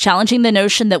 challenging the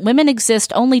notion that women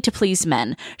exist only to please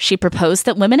men. She proposed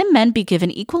that women and men be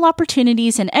given equal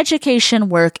opportunities in education,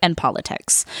 work, and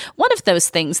politics. One of those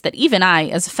things that even I,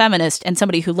 as a feminist and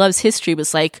somebody who loves history,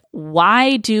 was like,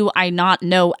 why do I not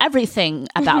know everything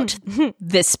about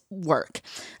this work?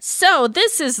 So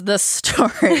this is the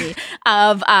story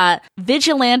of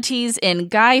vigilantes in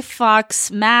Guy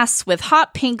Fawkes masks with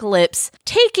hot pink lips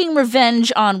taking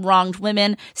revenge on wronged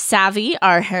women. Savvy,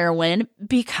 our heroine,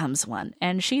 becomes one,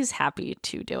 and she's happy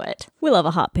to do it. We love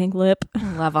a hot pink lip.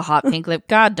 Love a hot pink lip.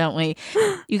 God, don't we?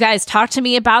 You guys, talk to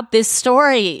me about this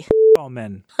story. All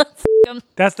men.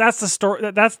 That's the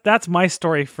story. That's my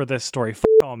story for this story.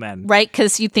 All men. Right?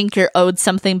 Because you think you're owed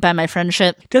something by my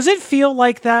friendship. Does it feel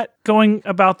like that going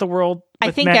about the world? I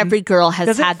with think men? every girl has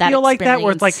Does had it that feel like experience. that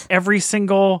where it's like every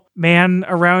single man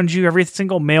around you, every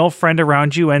single male friend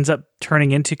around you ends up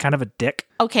turning into kind of a dick?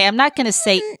 Okay, I'm not going to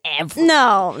say every.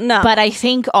 No. But I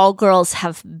think all girls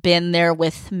have been there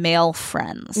with male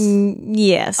friends.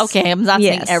 Yes. Okay, I'm not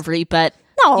saying every, but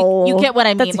No. you get what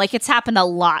I mean. That's- Like it's happened a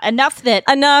lot. Enough that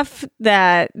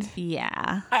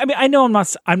yeah. I mean, I know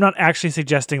I'm not actually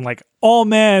suggesting like all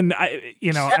men,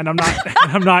 and I'm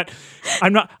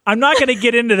not going to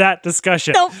get into that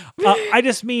discussion. Nope. I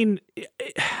just mean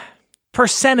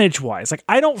percentage wise, like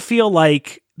I don't feel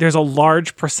like there's a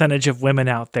large percentage of women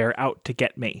out there out to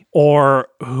get me or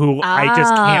who I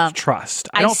just can't trust.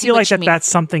 I don't see feel what like you mean. that's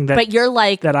something that But you're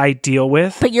like that I deal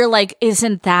with. But you're like,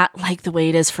 isn't that like the way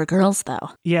it is for girls though?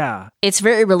 Yeah. It's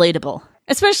very relatable.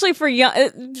 especially for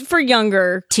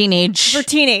younger Teenage. for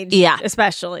teenage, Yeah.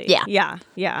 especially. Yeah.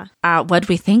 Yeah. What did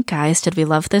we think, guys? Did we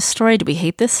love this story? Did we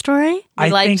hate this story? We I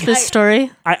liked think- this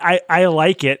story. I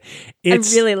like it.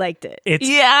 It's I really liked it. it's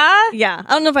Yeah. Yeah.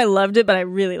 I don't know if I loved it, but I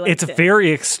really liked it's it.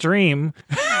 very extreme.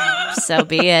 So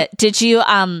be it. Did you?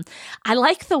 I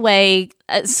like the way.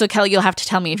 So Kelly, you'll have to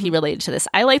tell me if you related to this.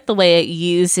 I like the way it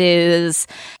uses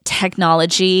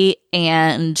technology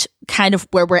and kind of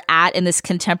where we're at in this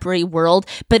contemporary world,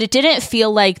 but it didn't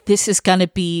feel like this is going to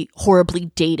be horribly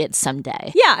dated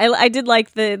someday. Yeah, I did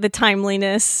like the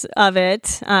timeliness of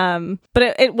it,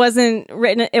 but it wasn't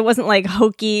written. It wasn't like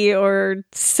hokey or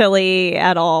silly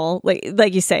at all.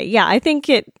 Like you say, yeah, I think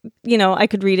it. I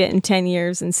could read it in 10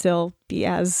 years and still be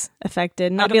as affected,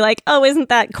 and not be like, oh, isn't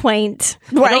that quaint?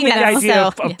 I don't think the Right, idea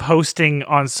of yeah. posting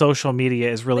on social media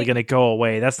is really going to go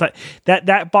away. That's not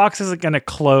that box isn't going to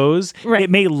close. Right. It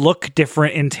may look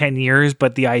different in 10 years,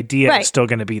 but the idea Right. is still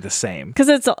going to be the same. Because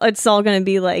it's all going to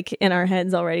be like in our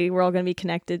heads already. We're all going to be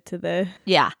connected to the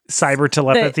Yeah. Cyber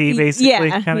telepathy, the- basically.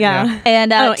 Yeah, kinda, yeah.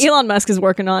 And I don't know, Elon Musk is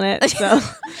working on it. So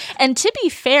and to be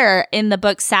fair, in the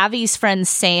book, Savvy's friend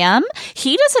Sam,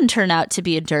 he doesn't turn out to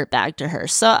be a dirtbag to her.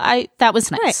 So that was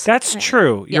nice. Right. That's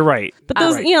true. You're right. But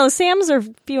those, Right. Sams are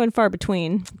few and far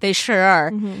between. They sure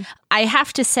are. I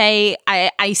have to say,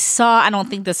 I saw, I don't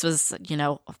think this was,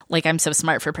 like I'm so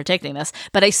smart for predicting this,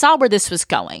 but I saw where this was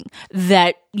going,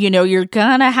 that, you're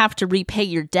gonna have to repay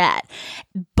your debt.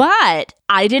 But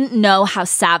I didn't know how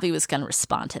Savvy was gonna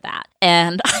respond to that.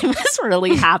 And I was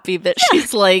really happy that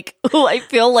she's like, oh, I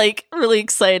feel like really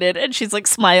excited. And she's like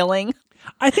smiling.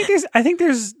 I think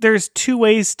there's two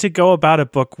ways to go about a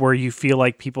book where you feel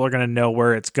like people are going to know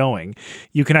where it's going.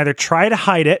 You can either try to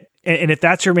hide it, and if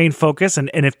that's your main focus,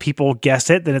 and if people guess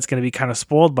it, then it's going to be kind of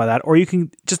spoiled by that. Or you can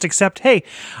just accept, hey,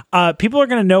 people are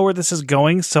going to know where this is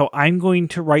going, so I'm going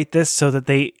to write this so that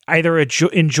they either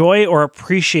enjoy or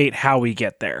appreciate how we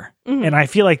get there. Mm-hmm. And I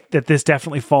feel like that this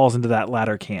definitely falls into that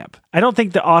latter camp. I don't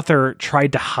think the author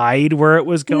tried to hide where it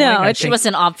was going. No, she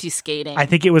wasn't obfuscating. I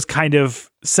think it was kind of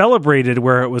celebrated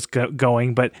where it was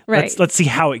going, but let's see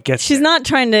how it gets. She's not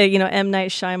trying to, M. Night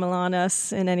Shyamalan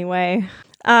us in any way.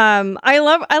 I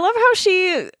love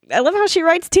how she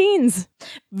writes teens.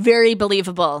 Very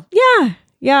believable.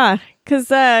 Yeah, because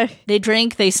they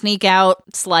drink, they sneak out.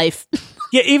 It's life.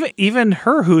 Yeah, even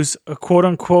her, who's a quote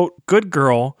unquote good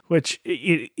girl, which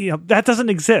that doesn't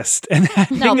exist, and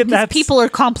because people are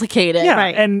complicated. Yeah,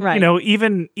 and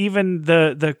even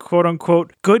the quote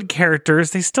unquote good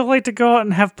characters, they still like to go out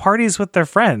and have parties with their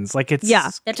friends. Like that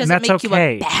doesn't make you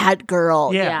a bad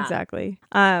girl. Yeah, exactly.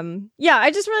 I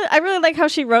really like how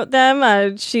she wrote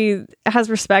them. She has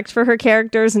respect for her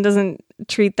characters and doesn't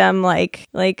treat them like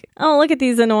oh, look at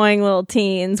these annoying little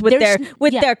teens with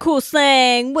their cool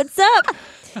slang. What's up?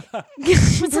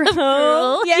 What's up,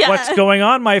 girl? Yeah. What's going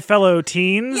on, my fellow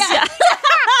teens? Yeah.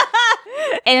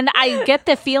 And I get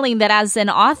the feeling that as an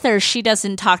author, she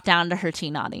doesn't talk down to her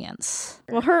teen audience.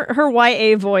 Well, her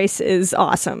YA voice is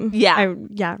awesome. Yeah. I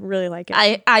really like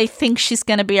it. I think she's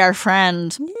going to be our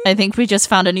friend. I think we just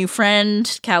found a new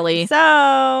friend, Kelly.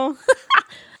 So,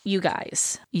 you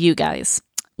guys,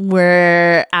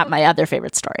 we're at my other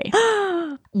favorite story,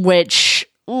 which,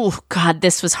 oh God,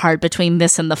 this was hard between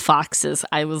this and The Foxes.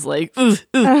 I was like,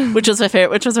 which was my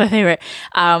favorite.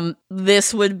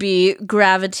 This would be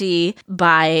Gravity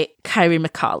by Kyrie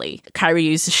McCauley. Kyrie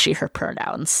uses she, her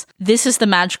pronouns. This is the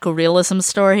magical realism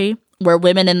story where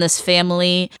women in this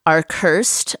family are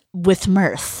cursed with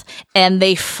mirth, and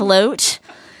they float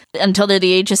until they're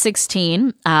the age of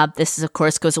 16. This, of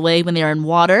course, goes away when they are in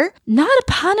water. Not a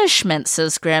punishment,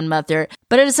 says grandmother,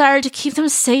 but a desire to keep them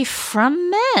safe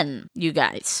from men. You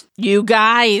guys.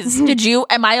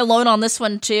 Am I alone on this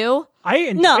one too? I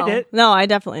enjoyed it. No, I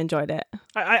definitely enjoyed it.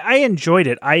 I enjoyed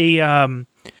it.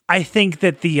 I think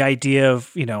that the idea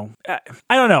of,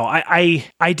 I don't know.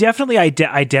 I definitely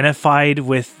identified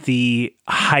with the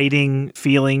hiding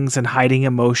feelings and hiding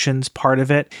emotions part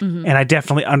of it. Mm-hmm. And I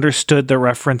definitely understood the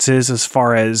references as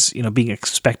far as, being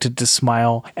expected to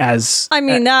smile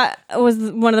that was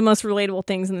one of the most relatable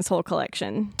things in this whole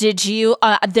collection. Did you,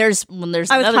 there's another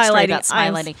story about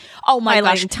highlighting. Oh my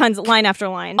gosh. Tons, line after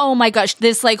line. Oh my gosh.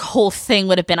 This whole thing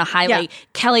would have been a highlight. Yeah.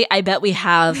 Kelly, I bet we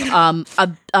have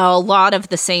a lot of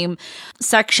the same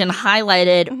section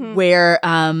highlighted where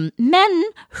men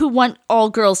who want all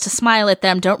girls to smile at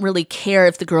them don't really care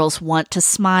if the girls want to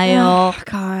smile. Oh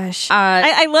gosh,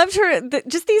 I loved her.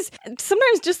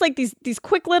 These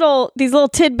quick little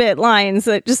tidbit lines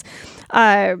that just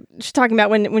she's talking about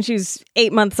when she was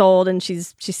 8 months old and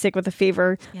she's sick with a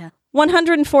fever. Yeah.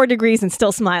 104 degrees and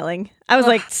still smiling. I was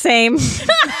like, same.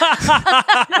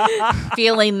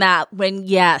 Feeling that when,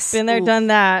 yes. Been there, done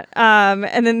that.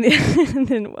 And then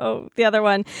the other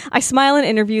one. I smile in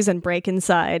interviews and break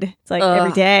inside. It's like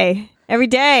every day. Every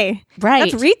day.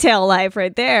 Right. That's retail life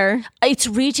right there. It's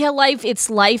retail life. It's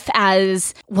life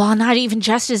as, well, not even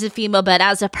just as a female, but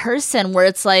as a person, where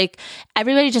it's like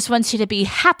everybody just wants you to be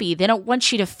happy. They don't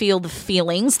want you to feel the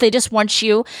feelings. They just want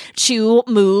you to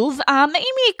move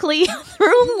meekly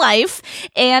through life.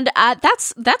 And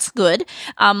that's good.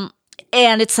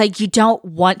 And it's like you don't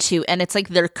want to. And it's like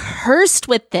they're cursed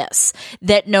with this,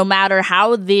 that no matter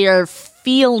how they're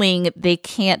feeling, they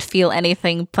can't feel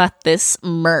anything but this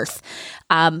mirth.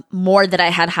 More that I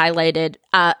had highlighted,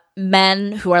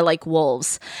 men who are like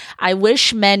wolves. I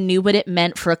wish men knew what it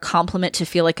meant for a compliment to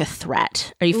feel like a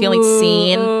threat. Are you feeling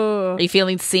seen? Are you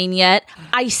feeling seen yet?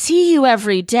 I see you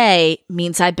every day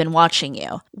means I've been watching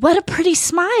you. What a pretty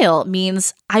smile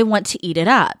means I want to eat it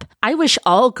up. I wish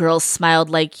all girls smiled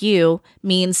like you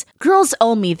means girls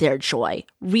owe me their joy,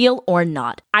 real or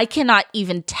not. I cannot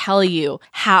even tell you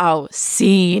how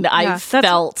seen I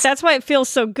felt. That's why it feels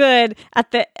so good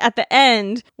at the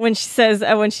end when she says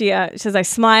I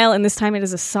smile, and this time it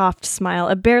is a soft smile,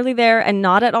 a barely there and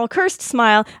not at all cursed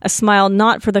smile, a smile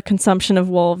not for the consumption of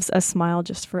wolves, a smile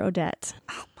just for Odette.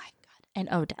 Oh my God. And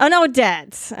Odette. Oh no,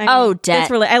 Odette.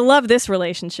 Odette. I love this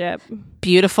relationship.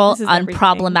 Beautiful, This is everything.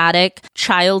 unproblematic,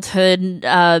 childhood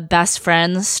best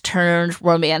friends turned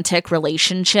romantic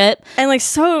relationship. And like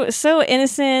so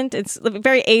innocent. It's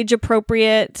very age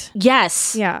appropriate.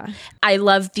 Yes. Yeah. I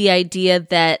love the idea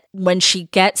that when she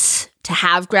gets to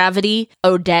have gravity,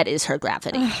 Odette is her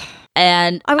gravity.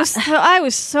 And I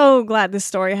was so glad this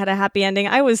story had a happy ending.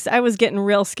 I was getting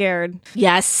real scared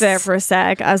yes. there for a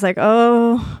sec. I was like,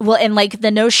 oh. Well, and like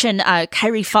the notion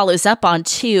Kyrie follows up on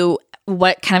too,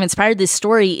 what kind of inspired this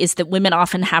story is that women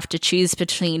often have to choose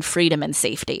between freedom and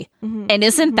safety. And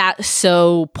isn't that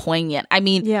so poignant? I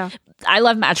mean, Yeah. I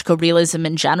love magical realism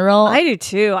in general. I do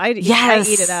too. I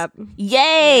eat it up.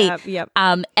 Yay! Yep.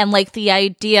 And like the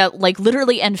idea, like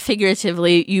literally and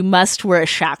figuratively, you must wear a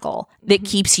shackle that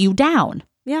keeps you down.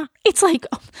 Yeah. It's like,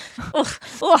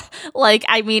 like,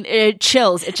 I mean, it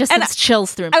chills. It just sends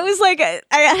chills through me. I was like,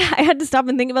 I had to stop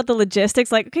and think about the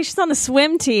logistics. Like, okay, she's on the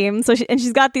swim team, so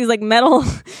she's got these like metal,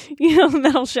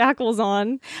 metal shackles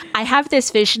on. I have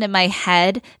this vision in my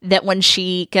head that when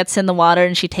she gets in the water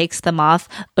and she takes them off,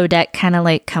 Odette kind of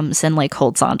like comes and like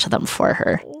holds on to them for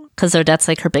her. Because Odette's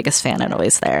like her biggest fan and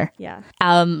always there. Yeah.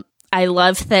 I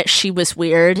love that she was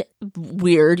weird,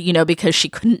 because she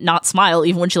couldn't not smile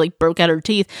even when she like broke out her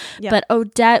teeth. Yeah. But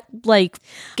Odette like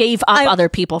gave up other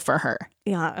people for her.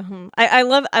 Yeah, I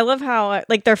love how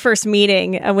like their first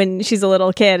meeting when she's a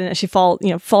little kid and she falls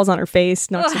on her face,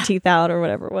 knocks her teeth out or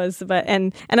whatever it was. But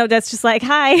and Odette's just like,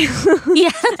 hi, Yeah,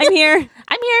 I'm here.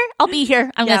 I'll be here.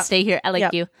 I'm gonna stay here. I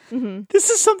like you. This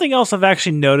is something else I've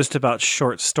actually noticed about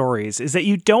short stories is that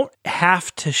you don't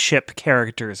have to ship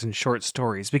characters in short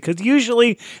stories because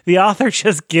usually the author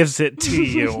just gives it to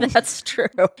you. That's true,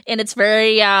 and it's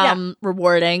very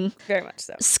rewarding. Very much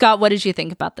so. Scott, what did you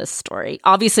think about this story?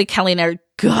 Obviously, Kelly and I are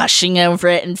gushing over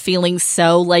it and feeling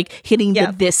so like hitting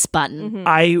this button.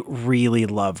 I really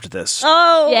loved this.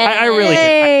 Oh, yeah. I really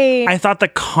did. I thought the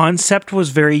concept was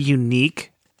very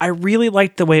unique. I really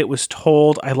liked the way it was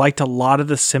told. I liked a lot of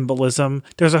the symbolism.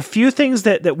 There's a few things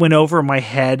that went over my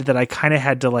head that I kind of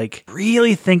had to like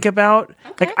really think about.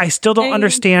 Okay. Like I still don't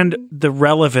understand the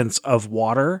relevance of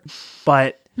water,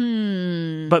 but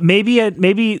maybe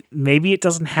it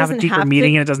doesn't have a deeper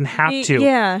meaning and it doesn't have to.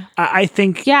 Yeah. I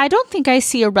think. Yeah, I don't think I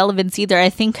see a relevance either.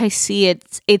 I think I see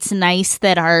it's nice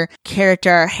that our character,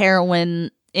 our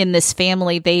heroine in this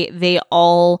family, they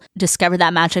all discover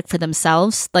that magic for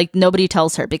themselves. Like nobody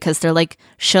tells her because they're like,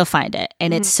 she'll find it.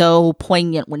 And it's so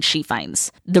poignant when she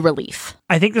finds the relief.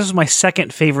 I think this is my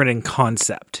second favorite in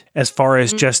concept as far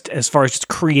as just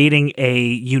creating a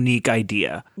unique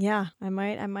idea. Yeah, I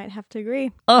might have to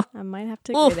agree. Oh. I might have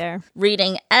to agree there.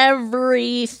 Reading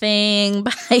everything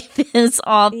by this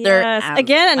author. Yes.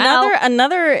 Again,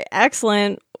 another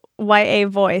excellent YA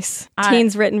voice.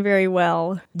 Teens written very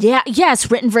well. Yeah,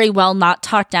 yes, written very well, not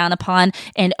talked down upon,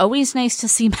 and always nice to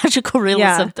see magical realism.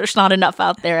 Yeah. There's not enough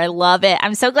out there. I love it.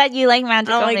 I'm so glad you like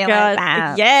magical realism.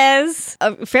 God. Yes.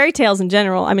 Fairy tales in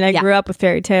general. I mean, I grew up with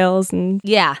fairy tales and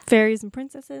fairies and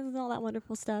princesses and all that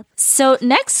wonderful stuff. So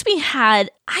next we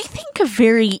had, I think, a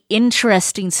very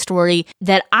interesting story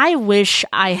that I wish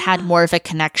I had more of a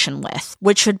connection with,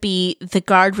 which would be The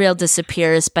Guardrail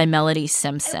Disappears by Melody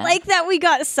Simpson. I like that we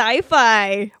got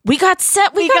sci-fi. We got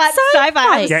sci-fi.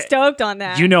 I was stoked on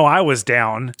that. You know I was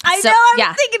down. I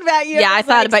was thinking about you. Yeah, I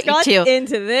thought about you too.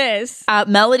 Into this.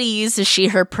 Melody uses she,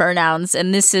 her pronouns,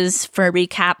 and this is, for a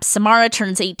recap, Samara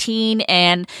turns 18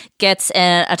 and gets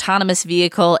an autonomous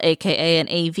vehicle, aka an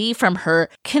AV, from her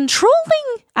controlling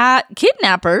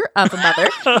kidnapper of a mother.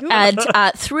 And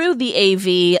through the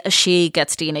AV, she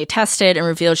gets DNA tested and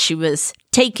reveals she was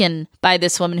taken by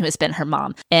this woman who has been her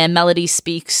mom. And Melody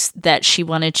speaks that she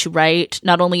wanted to write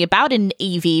not only about an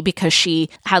AV because she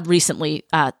had recently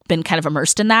been kind of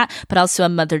immersed in that, but also a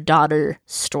mother-daughter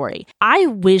story. I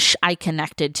wish I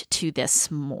connected to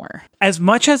this more. As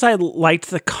much as I liked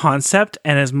the concept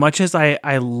and as much as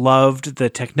I loved the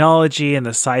technology and the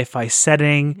sci-fi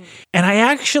setting, and I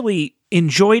actually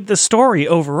enjoyed the story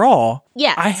overall,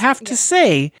 yes, I have to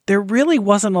say there really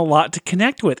wasn't a lot to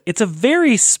connect with. It's a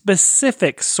very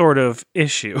specific sort of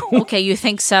issue. Okay, you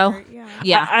think so?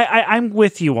 Yeah. I'm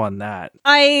with you on that.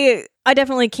 I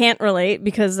definitely can't relate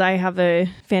because I have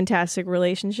a fantastic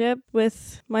relationship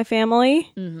with my family.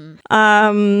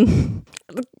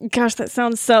 Gosh, that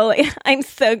sounds so like I'm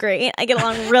so great. I get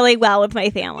along really well with my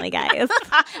family, guys.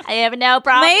 I have no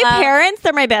problem. My parents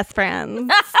are my best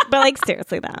friends. But like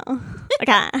seriously though.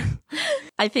 Like,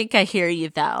 I think I hear you,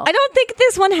 though. I don't think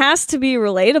this one has to be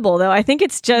relatable, though. I think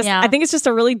it's just, Yeah. I think it's just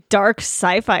a really dark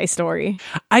sci-fi story.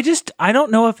 I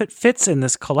don't know if it fits in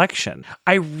this collection.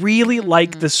 I really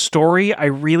like the story. I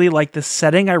really like the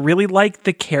setting. I really like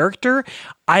the character.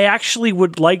 I actually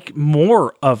would like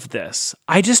more of this.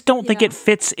 I just don't think it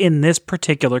fits in this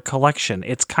particular collection.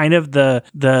 It's kind of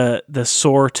the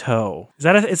sore toe. Is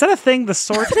that a thing? The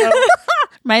sore toe?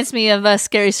 Reminds me of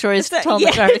Scary Stories to Tell in the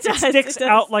yeah, Dark. it does. Sticks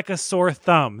out like a sore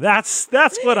thumb. That's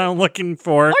what I'm looking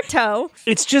for. Or toe.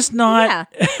 It's just not.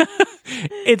 Yeah.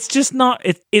 It's just not.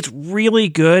 It's really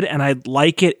good, and I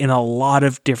like it in a lot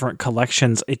of different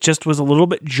collections. It just was a little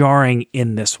bit jarring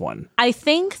in this one. I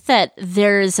think that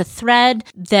there's a thread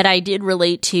that I did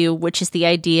relate to, which is the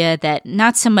idea that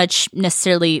not so much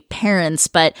necessarily parents,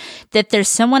 but that there's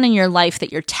someone in your life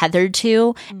that you're tethered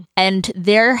to, and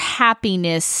their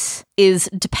happiness is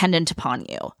dependent upon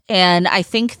you. And I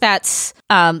think that's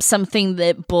something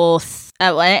that both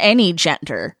any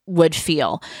gender would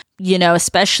feel. You know,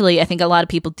 especially I think a lot of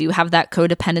people do have that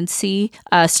codependency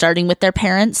starting with their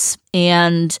parents.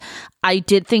 And I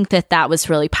did think that was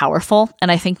really powerful.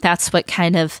 And I think that's what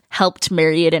kind of helped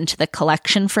marry it into the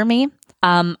collection for me.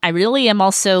 I really am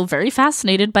also very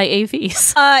fascinated by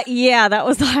AVs. Yeah, that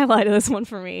was the highlight of this one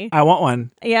for me. I want one.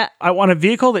 Yeah. I want a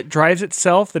vehicle that drives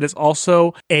itself that is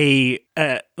also like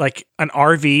an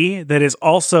RV that is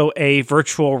also a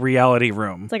virtual reality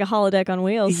room. It's like a holodeck on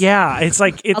wheels. Yeah, it's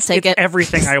like it's take it.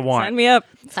 everything I want. Sign me up.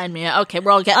 Sign me up. Okay,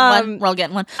 we're all getting one. We're all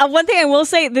getting one. One thing I will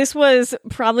say, this was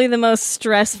probably the most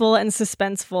stressful and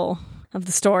suspenseful of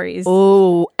the stories.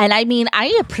 Oh, and I mean,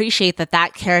 I appreciate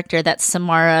that character, that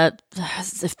Samara,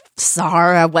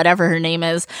 whatever her name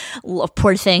is,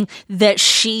 poor thing, that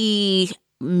she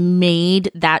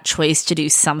made that choice to do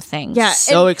something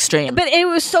so extreme. But it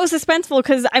was so suspenseful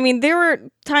because, I mean, there were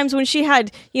times when she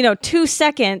had, 2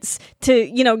 seconds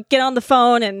to, get on the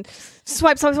phone and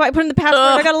swipe, put in the password.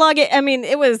 I gotta log it. I mean,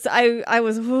 it was, I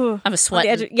was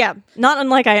sweating. Yeah, not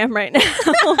unlike I am right now.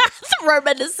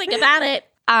 Reminiscing about it.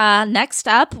 Next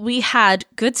up, we had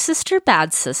Good Sister,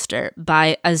 Bad Sister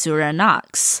by Azura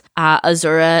Knox.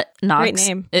 Azura Knox. Great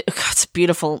name. It's a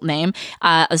beautiful name.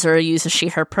 Azura uses she,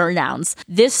 her pronouns.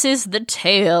 This is the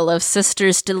tale of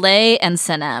sisters Delay and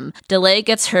Senem. Delay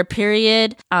gets her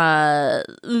period.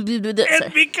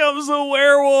 It becomes a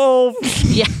werewolf.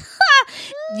 Yeah.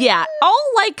 Yeah, all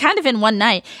like kind of in one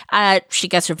night. She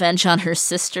gets revenge on her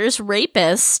sister's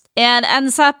rapist and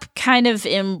ends up kind of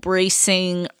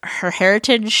embracing her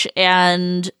heritage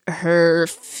and her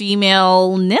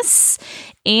femaleness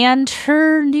and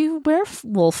her new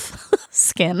werewolf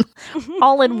skin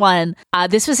all in one.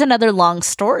 This was another long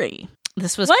story.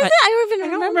 This was I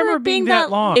don't remember it being that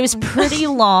long. It was pretty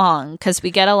long because we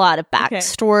get a lot of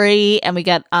backstory and we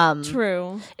get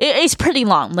True. It's pretty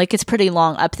long. Like, it's pretty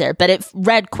long up there, but it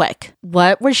read quick.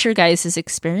 What was your guys'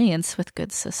 experience with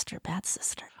Good Sister, Bad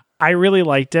Sister? I really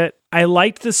liked it. I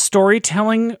liked the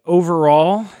storytelling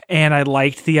overall, and I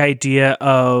liked the idea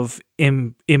of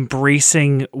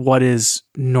embracing what is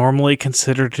normally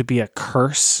considered to be a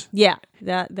curse. Yeah,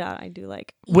 that I do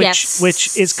like.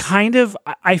 Which is kind of,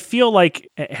 I feel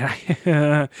like,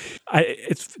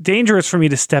 it's dangerous for me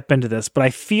to step into this, but I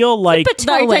feel like... Are you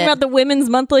talking about the Women's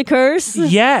Monthly Curse?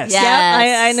 Yes.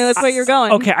 Yeah, I know that's where you're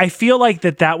going. Okay, I feel like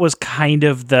that was kind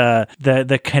of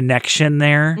the connection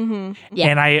there, Yeah.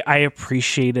 and I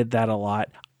appreciated that a lot.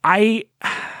 I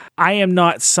am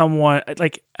not someone,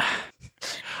 like...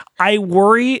 I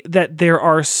worry that there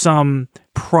are some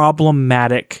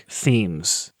problematic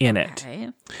themes in it.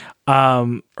 Okay.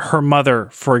 Her mother,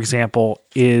 for example,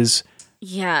 is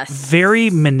Yes. very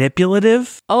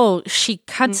manipulative. Oh, she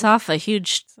cuts off a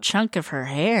huge chunk of her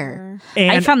hair.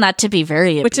 And, I found that to be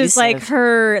very abusive. Which is like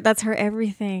that's her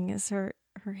everything, is her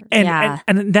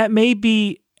and that may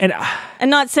be...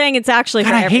 And not saying it's actually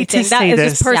her God, I hate to everything. That say is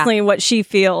this. just personally what she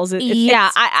feels.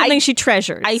 It's something she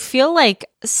treasures. I feel like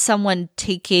someone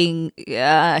taking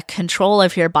control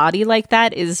of your body like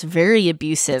that is very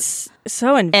abusive.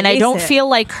 So invasive. And I don't feel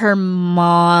like her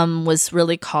mom was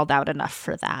really called out enough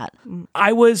for that.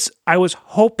 I was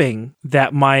hoping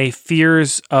that my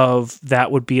fears of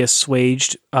that would be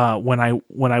assuaged when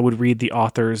I would read the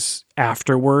author's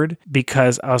afterword,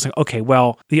 because I was like, okay,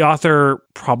 well, the author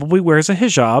probably wears a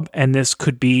hijab, and this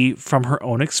could be from her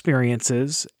own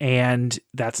experiences, and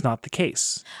that's not the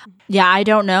case. Yeah, I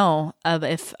don't know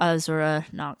if Azura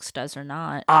Nox does or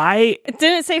not. Didn't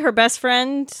it say her best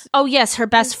friend? Oh yes, her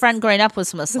best friend growing up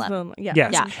was Muslim. Yeah.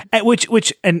 Yes. Yeah.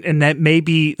 And and that may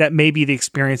be the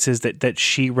experiences that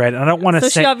she read. And I don't want to So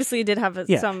say she obviously did have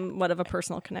somewhat of a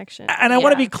personal connection. and I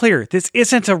want to be clear, this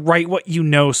isn't a write what you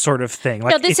know sort of thing.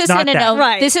 Like No, this it's not isn't that.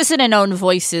 Right. This isn't an own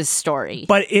voices story.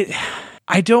 But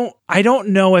I don't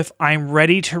know if I'm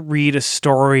ready to read a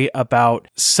story about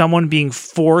someone being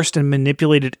forced and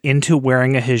manipulated into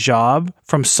wearing a hijab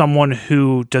from someone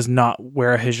who does not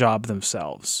wear a hijab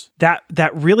themselves. That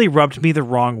really rubbed me the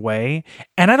wrong way,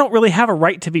 and I don't really have a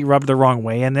right to be rubbed the wrong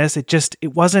way in this.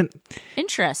 It wasn't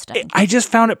Interesting. I just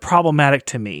found it problematic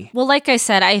to me. Well, like I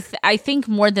said, I think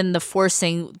more than the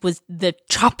forcing was the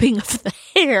chopping of the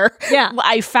hair. Yeah.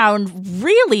 I found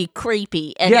really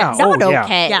creepy and Yeah. not Oh, yeah.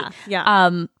 okay. Yeah.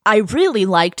 I really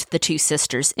liked the two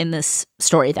sisters in this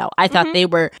story, though. I thought they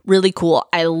were really cool.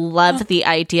 I love the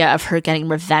idea of her getting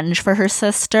revenge for her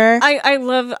sister. I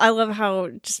love how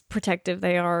just protective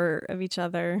they are of each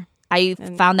other. I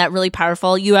found that really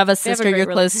powerful. You have a sister great you're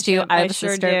close to. relationship. I have I a sure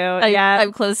sister do. Yeah.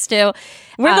 I'm close to.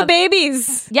 We're the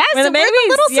babies. Yes, we're the and we're the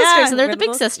little sisters, Yeah, and they're we're the big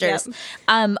little- sisters.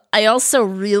 Yep. I also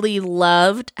really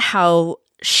loved how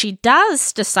she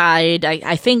does decide,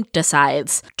 I think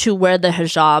decides, to wear the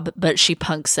hijab, but she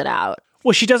punks it out.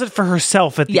 Well, she does it for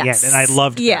herself at the Yes. end, and I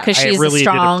loved Yeah. that. Because I she's really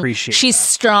strong. did appreciate she's that.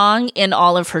 strong in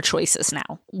all of her choices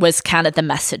now, was kind of the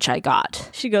message I got.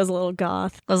 She goes a little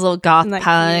goth. Was a little goth Isn't that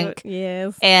punk. cute?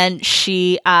 Yes. And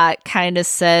she kind of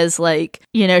says, like,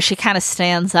 she kind of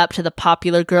stands up to the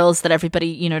popular girls that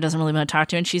everybody, doesn't really want to talk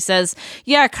to. And she says,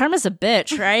 yeah, Karma's a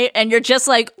bitch, right? And you're just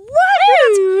like,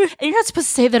 what? And you're not supposed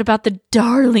to say that about the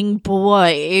darling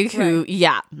boy who,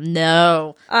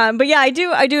 no. But yeah, I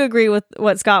do agree with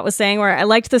what Scott was saying, where I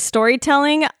liked the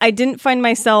storytelling. I didn't find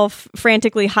myself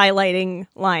frantically highlighting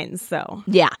lines, though.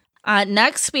 Yeah.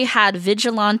 Next, we had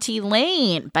Vigilante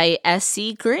Lane by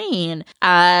S.C. Green.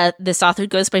 This author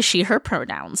goes by she, her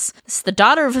pronouns. It's the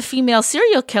daughter of a female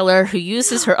serial killer who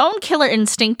uses her own killer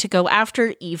instinct to go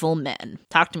after evil men.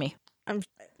 Talk to me.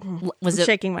 Was it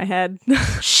Shaking my head.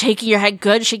 shaking your head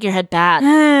good, shaking your head bad?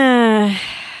 It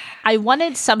I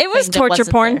wanted something. was that torture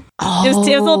wasn't porn. there. It was a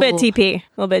little bit Oh. TP. A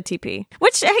little bit TP.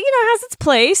 Which, has its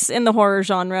place in the horror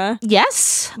genre.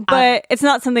 Yes, But it's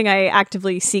not something I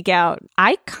actively seek out.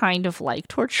 I kind of like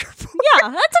torture porn. Yeah,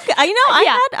 that's okay.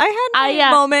 I had my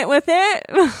moment with it.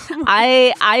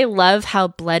 I love how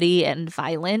bloody and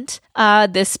violent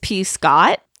this piece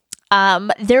got.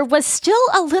 There was still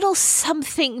a little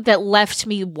something that left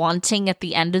me wanting at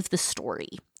the end of the story.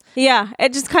 Yeah,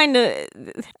 it just kind of.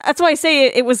 That's why I say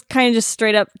it was kind of just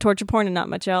straight up torture porn and not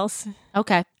much else.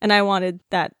 Okay. And I wanted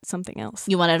that something else.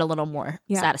 You wanted a little more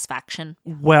Yeah. satisfaction.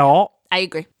 Well, I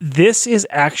agree. this is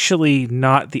actually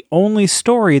not the only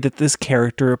story that this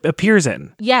character appears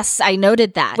in. Yes, I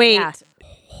noted that. Wait. Yeah.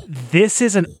 This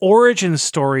is an origin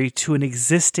story to an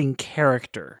existing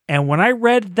character. And when I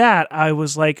read that, I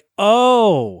was like,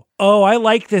 oh, I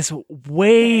like this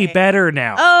way better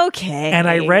now. Okay. And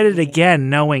I read it again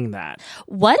knowing that.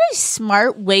 What a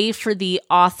smart way for the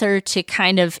author to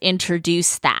kind of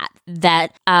introduce that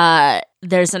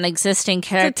there's an existing So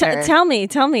character. tell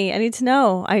me. I need to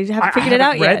know. I haven't figured it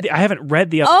out yet. I haven't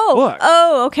read the other book.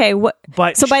 Oh, okay. What?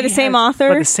 But So by she the same has- author?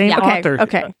 By the same Yeah. author.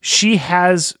 Okay. She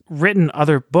has written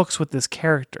other books with this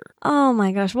character. Oh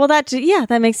my gosh. Well, that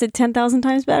makes it 10,000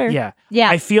 times better. Yeah. Yeah.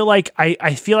 I feel like I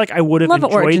would have Love an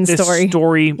enjoyed origin this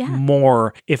story.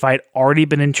 more if I'd already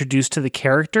been introduced to the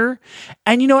character.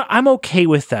 And you know what? I'm okay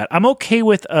with that. I'm okay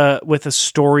with a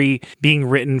story being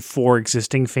written for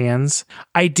existing fans.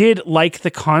 I did like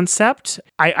the concept.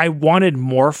 I wanted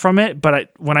more from it,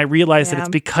 but when I realized that Yeah. it's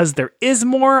because there is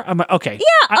more, I'm like, okay.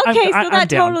 Yeah. Okay. I'm so that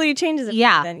down. totally changes it.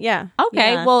 Yeah. Then. Yeah.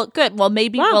 Okay, Yeah. well, good. Well,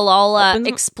 maybe Wow. we'll all Open-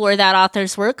 explore that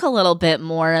author's work a little bit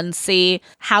more and see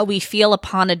how we feel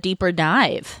upon a deeper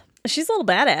dive. She's a little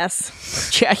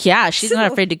badass. Yeah, she's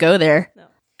not afraid to go there.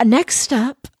 Next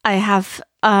up, I have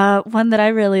one that I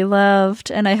really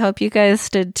loved, and I hope you guys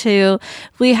did too.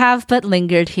 We have But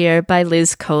Lingered Here by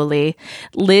Liz Coley.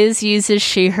 Liz uses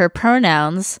she, her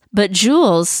pronouns, but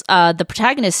Jules, the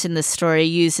protagonist in this story,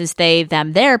 uses they,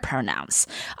 them, their pronouns.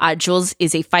 Jules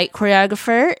is a fight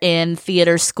choreographer in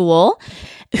theater school.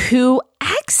 who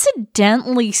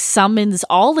accidentally summons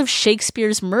all of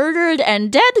Shakespeare's murdered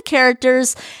and dead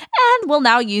characters and will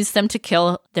now use them to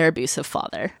kill their abusive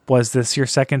father. Was this your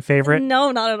second favorite?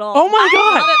 No, not at all. Oh my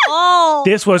God. Not at all.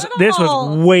 This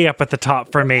was way up at the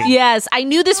top for me. Yes, I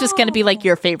knew this was going to be like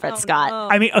your favorite, Scott.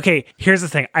 no. I mean, okay, here's the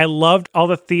thing. I loved all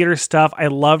the theater stuff. I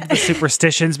loved the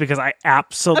superstitions because I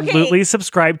absolutely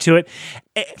subscribe to it.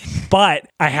 But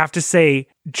I have to say,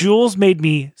 Jules made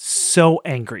me so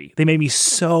angry. They made me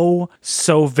so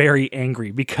very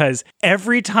angry because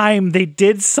every time they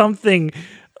did something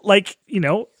like,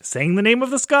 saying the name of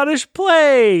the Scottish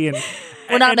play and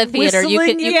we're not in a theater. You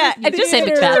could just say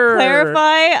Macbeth. To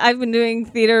clarify, I've been doing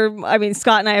theater. I mean,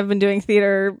 Scott and I have been doing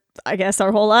theater, I guess,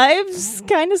 our whole lives,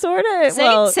 kind of, sort of.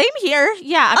 Same here.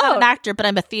 Yeah, I'm not an actor, but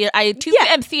I'm a theater.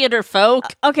 I'm theater folk.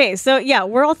 Okay, so yeah,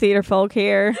 we're all theater folk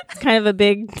here. It's kind of a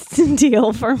big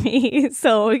deal for me.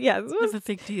 So yeah, it was a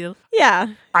big deal. Yeah.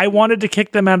 I wanted to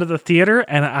kick them out of the theater,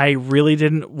 and I really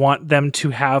didn't want them to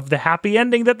have the happy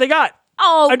ending that they got.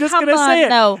 Oh, I'm just gonna say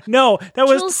it. No, that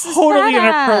was Jules totally is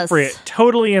badass. inappropriate.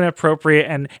 Totally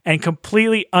inappropriate and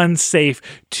completely unsafe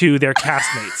to their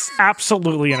castmates.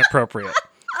 Absolutely inappropriate.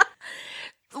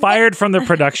 Fired from the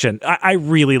production. I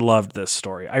really loved this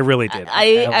story. I really did.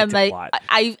 I liked it a lot.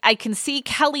 I can see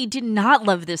Kelly did not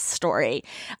love this story.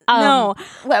 No.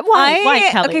 Why,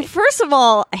 Kelly? Okay, first of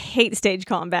all, I hate stage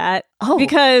combat. Oh.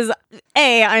 Because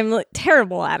I'm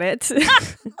terrible at it.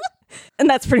 And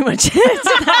that's pretty much it.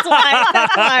 That's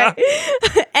why.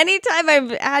 Anytime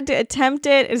I've had to attempt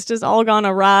it, it's just all gone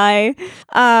awry.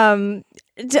 I'm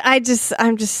just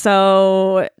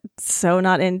so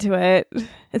not into it.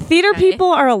 Theater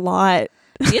people are a lot.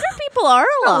 Theater people are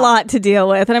a lot to deal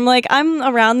with, and I'm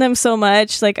around them so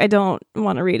much. Like, I don't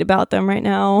want to read about them right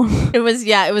now. It was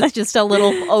just a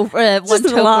little over one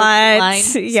toe line.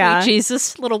 Yeah, Sweet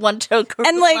Jesus, little one toe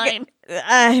and line.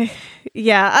 I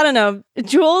don't know.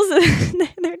 Jules,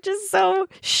 they're just so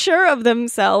sure of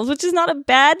themselves, which is not a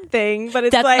bad thing, but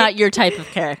it's that's not your type of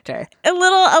character. A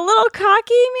little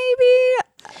cocky,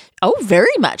 maybe. Oh, very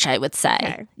much, I would say.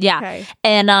 Okay. Yeah. Okay.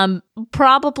 And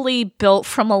probably built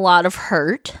from a lot of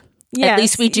hurt. Yes. At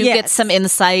least we do get some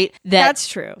insight that's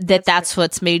true. That's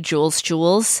what's made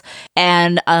Jules.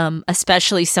 And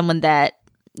especially someone that,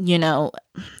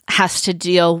 has to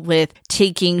deal with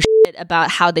taking shit about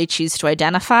how they choose to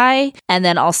identify and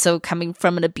then also coming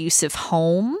from an abusive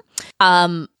home.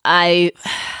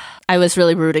 I was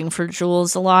really rooting for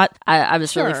Jules a lot. I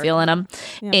was really feeling him.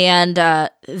 Yeah. And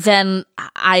then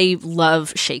I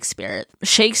love Shakespeare.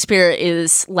 Shakespeare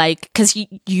is like, because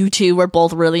you two were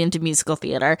both really into musical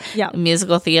theater. Yeah.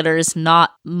 Musical theater is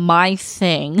not my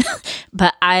thing,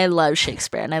 but I love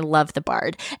Shakespeare and I love the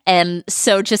Bard. And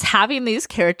so just having these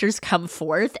characters come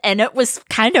forth, and it was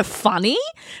kind of funny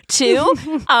too.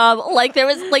 There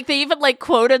was they even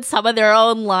quoted some of their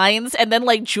own lines, and then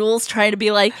Jules trying to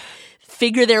be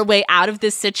figure their way out of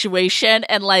this situation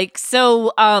and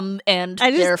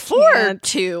therefore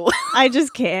too. I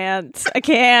just can't. I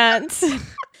can't.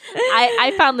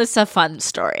 I found this a fun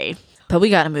story. But we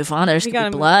gotta move on. There's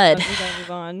gonna be blood. We gotta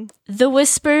move on. The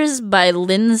Whispers by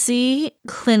Lindsay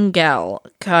Klingel.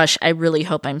 Gosh, I really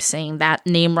hope I'm saying that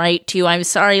name right too. I'm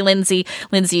sorry, Lindsay.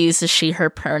 Lindsay uses she, her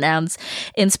pronouns.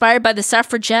 Inspired by the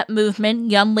suffragette movement,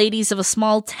 young ladies of a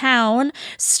small town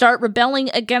start rebelling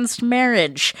against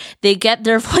marriage. They get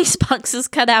their voice boxes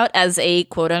cut out as a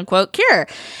quote-unquote cure.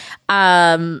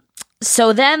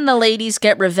 So then the ladies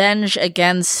get revenge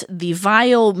against the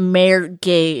vile Mayor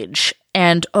Gage.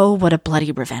 And oh, what a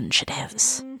bloody revenge it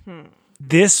is. Mm-hmm.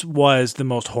 This was the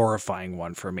most horrifying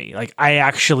one for me. I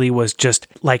actually was just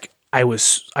I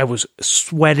was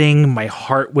sweating, my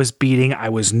heart was beating, I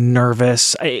was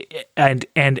nervous and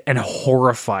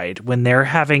horrified when they're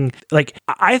having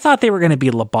I thought they were going to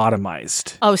be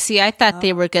lobotomized. Oh, see, I thought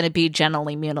they were going to be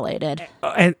genitally mutilated.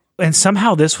 And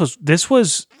somehow this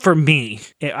was for me.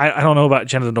 I don't know about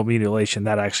genital mutilation.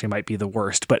 That actually might be the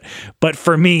worst. But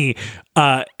for me,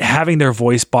 having their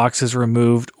voice boxes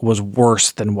removed was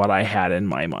worse than what I had in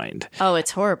my mind. Oh, it's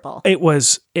horrible. It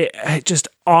was just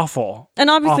awful.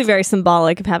 And obviously very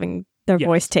symbolic of having their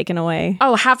voice taken away.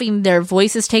 Oh, having their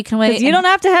voices taken away. You don't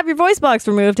have to have your voice box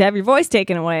removed to have your voice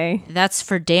taken away. That's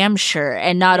for damn sure.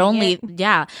 And not only,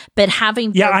 but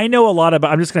having... Yeah, I know a lot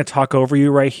about... I'm just going to talk over you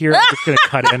right here. I'm just going to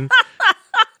cut in.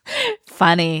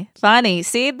 Funny.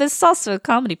 See, this is also a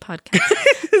comedy podcast.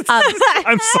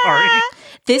 I'm sorry.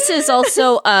 This is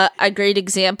also a great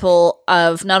example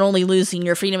of not only losing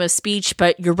your freedom of speech,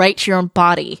 but your right to your own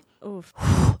body. Oof.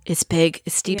 It's big.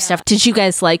 It's deep stuff. Did you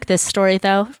guys like this story,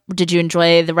 though? Did you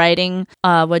enjoy the writing?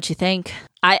 What'd you think?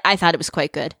 I thought it was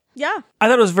quite good. Yeah. I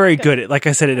thought it was very good. Like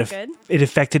I said, Good. it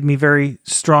affected me very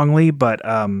strongly, but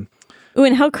Ooh,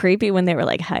 and how creepy when they were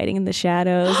like hiding in the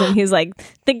shadows and he's like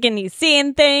thinking he's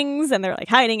seeing things and they're like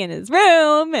hiding in his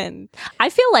room. And I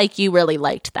feel like you really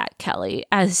liked that, Kelly,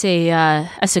 as a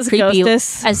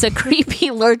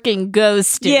creepy lurking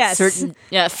ghost. Yes. In certain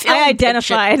film I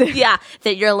identified. picture. Yeah,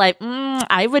 that you're like,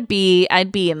 I'd be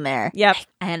in there. Yep.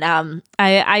 And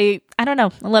I don't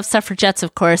know. I love suffragettes,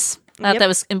 of course. I thought that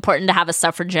was important to have a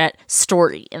suffragette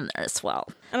story in there as well.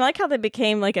 I like how they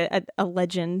became like a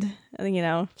legend, you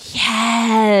know?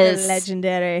 Yes.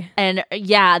 Legendary. And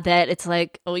that it's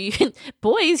like,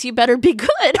 boys, you better be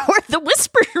good or the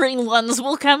whispering ones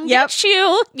will come get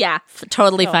you. Yeah,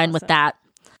 totally fine awesome. with that.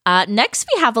 Next,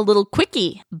 we have a little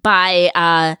quickie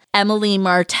by Emily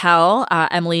Martell.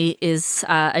 Emily is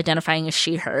identifying as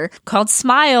she, her, called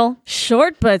Smile.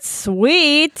 Short but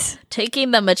sweet.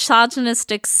 Taking the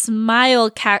misogynistic smile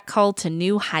catcall to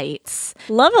new heights.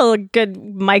 Love a good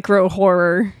micro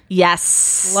horror.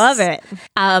 Yes. Love it.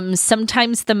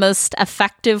 Sometimes the most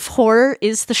effective horror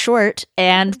is the short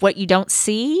and what you don't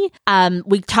see.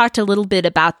 We talked a little bit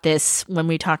about this when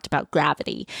we talked about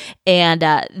Gravity. And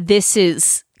this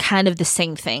is kind of the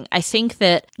same thing. I think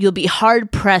that you'll be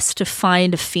hard pressed to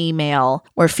find a female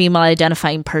or female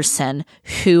identifying person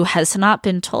who has not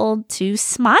been told to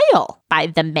smile by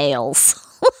the males.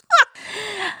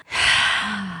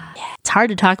 It's hard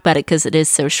to talk about it because it is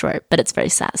so short, but it's very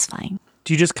satisfying.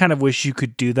 do you just kind of wish you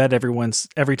could do that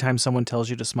every time someone tells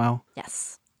you to smile?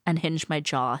 Yes. Unhinge my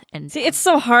jaw. And See, it's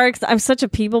so hard because I'm such a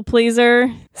people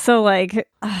pleaser. So like,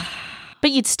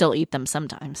 but you'd still eat them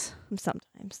sometimes.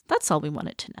 sometimes. That's all we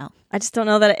wanted to know. I just don't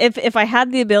know that if I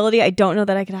had the ability, I don't know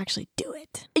that I could actually do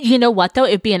it. You know what, though?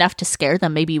 It'd be enough to scare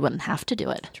them. Maybe you wouldn't have to do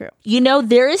it. True. You know,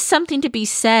 there is something to be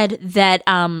said that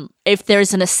if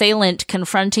there's an assailant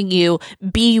confronting you,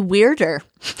 be weirder.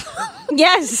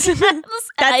 Yes. That's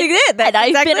it. That's and I've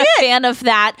exactly been a fan of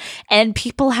that. And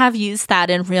people have used that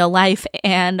in real life.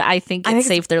 And I think it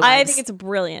saved their lives. I think it's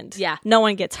brilliant. Yeah. No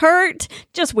one gets hurt.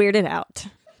 Just weird it out.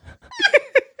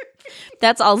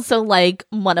 That's also like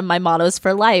one of my mottos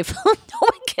for life. No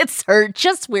one gets hurt,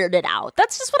 just weird it out.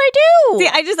 That's just what I do. See,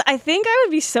 I think I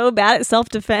would be so bad at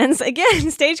self-defense.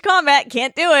 Again, stage combat,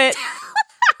 can't do it.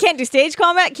 Can't do stage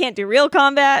combat, can't do real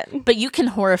combat. But you can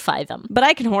horrify them. But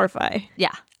I can horrify.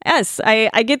 Yeah. Yes,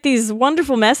 I get these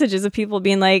wonderful messages of people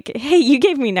being like, hey, you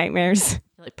gave me nightmares.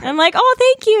 I'm like, oh,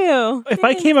 thank you. If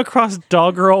I came across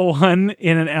Doggirl 1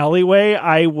 in an alleyway,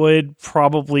 I would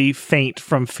probably faint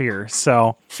from fear.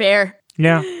 So Fair.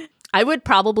 yeah. I would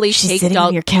probably She's take sitting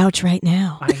on your couch right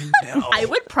now. I know. I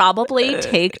would probably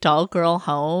take Doll Girl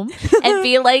home and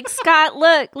be like, Scott,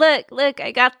 look,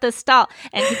 I got this doll.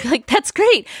 And he'd be like, that's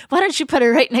great. Why don't you put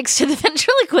her right next to the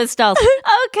ventriloquist dolls?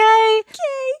 Okay.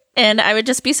 And I would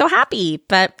just be so happy.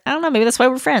 But I don't know, maybe that's why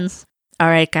we're friends. All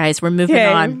right, guys, we're moving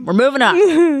on. We're moving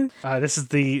on. This is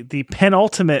the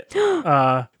penultimate.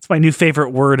 It's my new favorite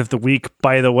word of the week,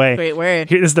 by the way. Great word.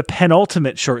 Here is the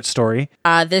penultimate short story.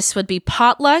 This would be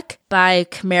Potluck by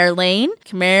Khmer Lane.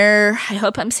 Khmer, I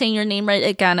hope I'm saying your name right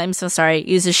again. I'm so sorry.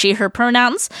 Uses she, her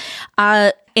pronouns.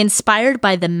 Inspired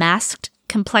by the masked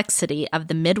complexity of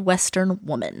the Midwestern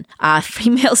woman.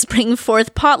 Females bring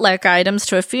forth potluck items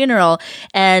to a funeral,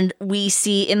 and we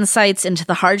see insights into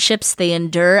the hardships they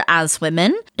endure as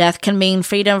women. Death can mean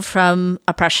freedom from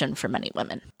oppression for many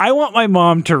women. I want my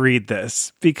mom to read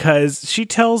this because she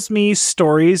tells me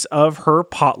stories of her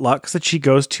potlucks that she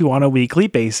goes to on a weekly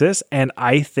basis, and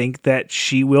I think that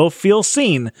she will feel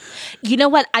seen. You know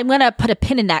what? I'm going to put a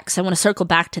pin in that because I want to circle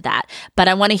back to that, but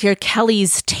I want to hear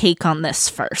Kelly's take on this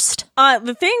first.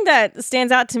 The thing that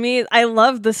stands out to me is I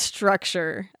love the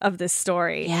structure of this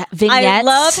story. Yeah, vignettes. I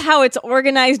love how it's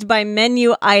organized by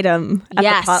menu item at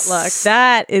the potluck.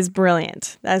 That is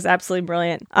brilliant. That is absolutely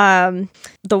brilliant.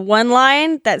 The one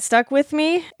line that stuck with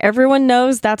me, everyone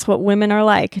knows that's what women are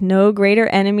like. No greater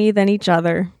enemy than each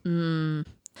other.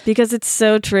 Because it's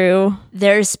so true.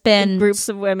 There's been Groups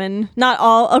of women. Not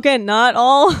all women. Not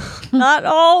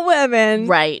all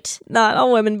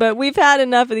women, but we've had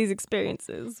enough of these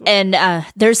experiences. And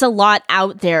there's a lot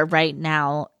out there right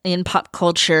now in pop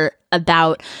culture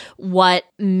about what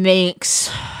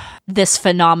makes this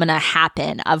phenomena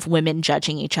happen of women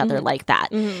judging each other like that.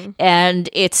 And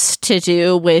it's to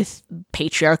do with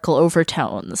patriarchal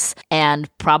overtones and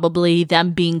probably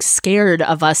them being scared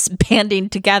of us banding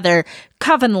together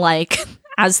coven-like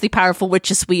as the powerful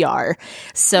witches we are.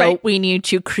 So we need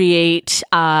to create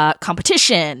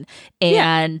competition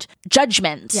and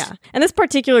judgment. Yeah. And this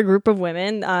particular group of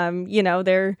women,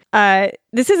 they're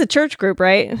this is a church group,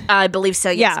 right? I believe so.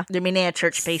 Yes. Yeah. They're meeting in a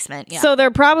church basement. Yeah. So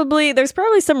there's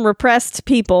probably some repressed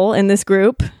people in this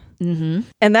group. Mm-hmm.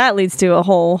 And that leads to a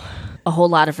whole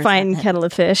lot of fine resentment. kettle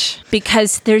of fish.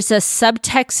 Because there's a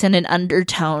subtext and an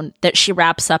undertone that she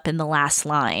wraps up in the last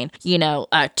line,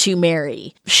 to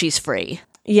Mary, she's free.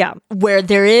 Yeah. Where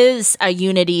there is a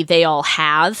unity they all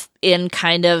have in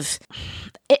kind of,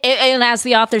 and as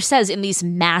the author says, in these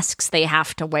masks they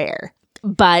have to wear.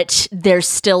 But there's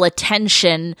still a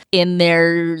tension in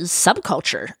their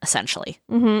subculture, essentially.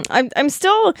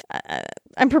 Mm-hmm.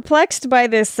 I'm perplexed by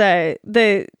this. Her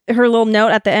little note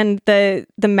at the end, the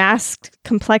masked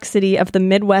complexity of the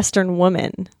Midwestern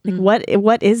woman. Like,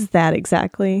 what is that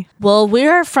exactly? Well,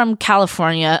 we're from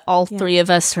California. All three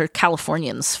of us are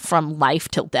Californians from life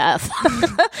till death.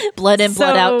 Blood in,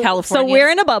 blood out, California. So we're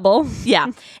in a bubble.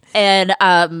 Yeah,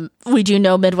 and we do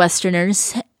know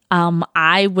Midwesterners.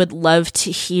 I would love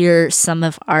to hear some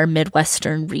of our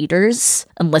Midwestern readers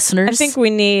and listeners. I think we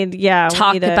need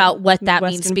talk about what that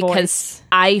means, Midwestern because voice.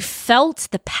 I felt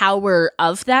the power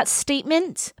of that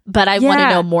statement, but I want to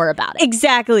know more about it.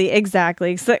 Exactly.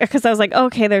 Because I was like,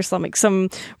 okay, there's some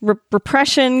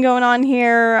repression going on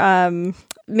here.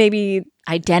 Maybe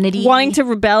identity, wanting to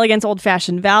rebel against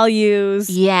old-fashioned values,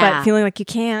 but feeling like you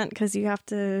can't because you have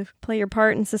to play your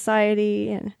part in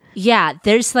society. And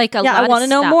there's like a lot I want to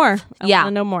know more. I want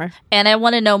to know more, and I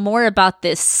want to know more about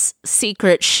this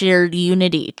secret shared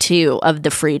unity too of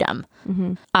the freedom.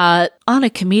 Mm-hmm. On a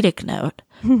comedic note,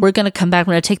 we're going to come back.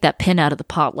 We're going to take that pin out of the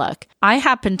potluck. I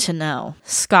happen to know,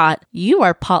 Scott, you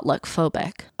are potluck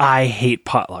phobic. I hate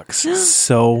potlucks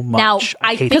so much. Now,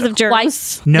 I think because of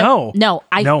germs. No.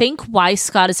 I think why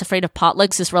Scott is afraid of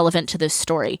potlucks is relevant to this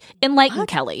story. Enlighten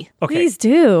Kelly. Okay. Please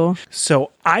do. So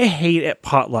I hate at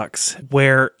potlucks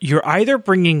where you're either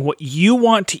bringing what you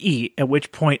want to eat, at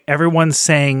which point everyone's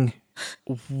saying,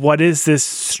 what is this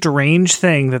strange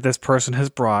thing that this person has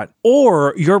brought?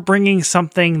 Or you're bringing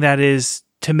something that is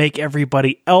to make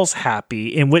everybody else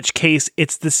happy, in which case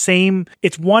it's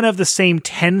one of the same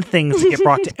 10 things that get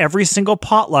brought to every single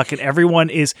potluck, and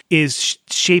everyone is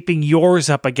shaping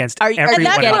yours up against everyone and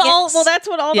that's else. that's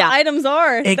what all the items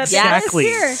are.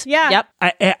 Exactly. That's here. Yep.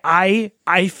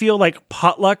 I feel like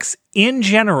potlucks in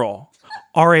general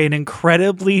are an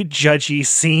incredibly judgy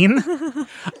scene.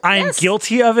 I'm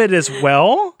guilty of it as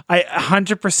well.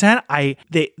 100%.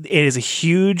 It is a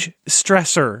huge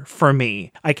stressor for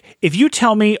me. Like, if you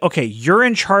tell me, okay, you're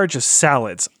in charge of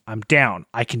salads, I'm down.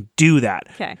 I can do that.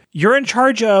 Okay. You're in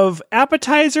charge of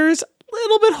appetizers, a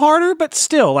little bit harder, but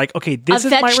still, like, okay, this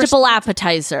is my vegetable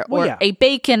appetizer or a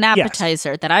bacon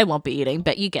appetizer that I won't be eating,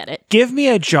 but you get it. Give me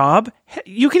a job.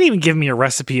 You can even give me a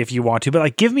recipe if you want to, but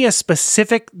like, give me a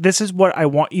specific, this is what I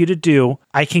want you to do.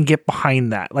 I can get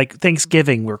behind that. Like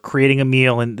Thanksgiving, we're creating a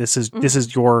meal and this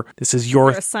is your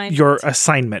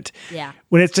assignment. Yeah.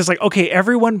 When it's just like, okay,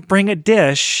 everyone bring a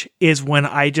dish is when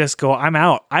I just go, I'm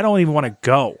out. I don't even want to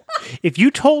go. If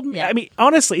you told me, I mean,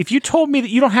 honestly, if you told me that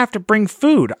you don't have to bring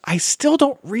food, I still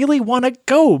don't really want to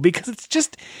go because it's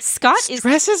just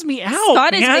stresses me out.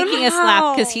 Scott is making us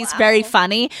laugh because he's very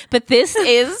funny, but this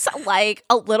is like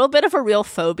a little bit of a real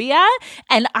phobia,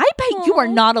 and I bet you are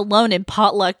not alone in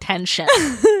potluck tension.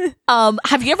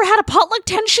 Have you ever had a potluck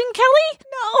tension, Kelly?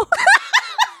 No.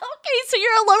 Okay, so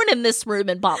you're alone in this room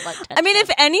in potluck tension. I mean, if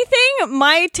anything,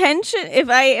 my tension, if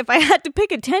I had to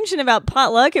pick a tension about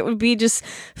potluck, it would be just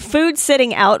food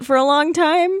sitting out for a long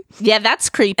time. Yeah, that's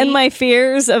creepy. And my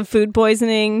fears of food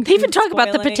poisoning. They even talk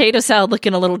about the potato salad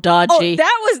looking a little dodgy. Oh,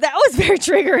 that was very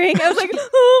triggering. I was like,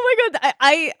 oh my God.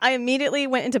 I immediately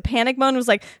went into panic mode and was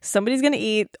like, somebody's going to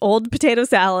eat old potato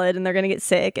salad and they're going to get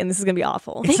sick and this is going to be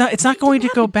awful. It's not going to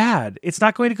go bad. It's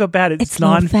not going to go bad. It's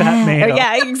non-fat mayo. Oh,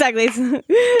 yeah, exactly.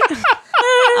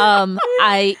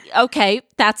 Okay,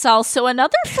 that's also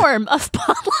another form of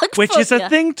potluck which phobia. is a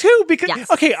thing too, because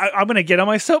I'm going to get on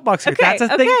my soapbox here. That's a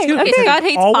thing too. Okay, Scott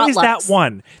hates always potlucks. that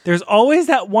one. There's always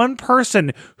that one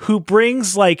person who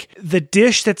brings like the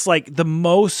dish that's like the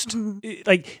most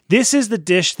like, this is the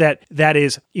dish that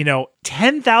is,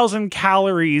 10,000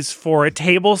 calories for a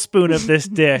tablespoon of this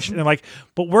dish, and I'm like,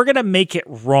 but we're going to make it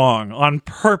wrong on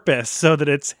purpose so that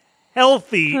it's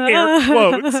healthy, air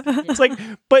quotes. It's like,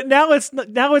 but now it's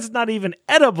not even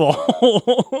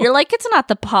edible. You're like, it's not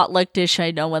the potluck dish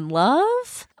I know and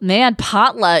love. Man,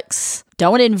 potlucks.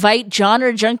 Don't invite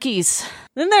genre junkies.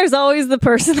 Then there's always the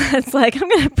person that's like, I'm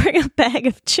going to bring a bag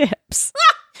of chips.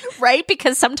 Right?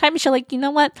 Because sometimes you're like, you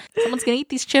know what? Someone's going to eat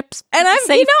these chips. And This is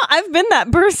safe. I've been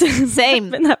that person. Same.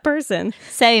 I've been that person.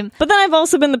 Same. But then I've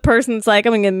also been the person that's like,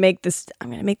 I'm going to make this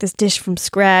dish from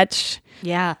scratch.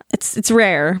 Yeah. It's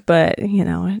rare, but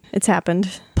it's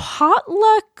happened.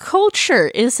 Potluck culture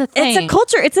is a thing. It's a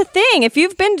culture. It's a thing. If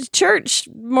you've been to church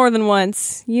more than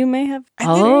once, you may have.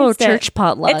 Church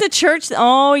potluck. It's a church.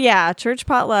 Oh yeah, church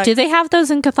potluck. Do they have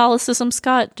those in Catholicism,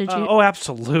 Scott? Did you? Oh,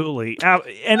 absolutely.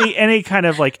 Any kind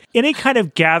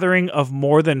of gathering of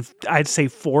more than, I'd say,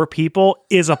 4 people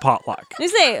is a potluck. You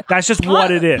say That's just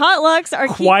what it is. Potlucks are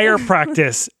Choir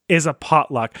practice is a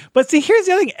potluck. But see, here's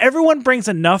the other thing. Everyone brings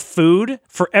enough food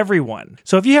for everyone.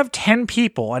 So if you have 10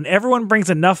 people and everyone brings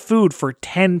enough food for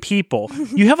 10 people,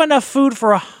 you have enough food for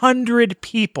 100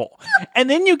 people. And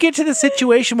then you get to the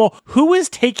situation, well, who is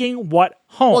taking what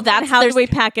home? Well, that's how do we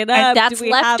pack it up? And that's Do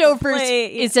we have a leftovers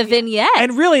plate? is a vignette.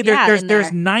 And really, there's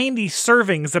there. 90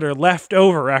 servings that are left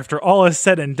over after all is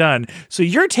said and done. So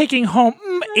you're taking home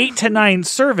 8 to 9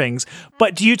 servings.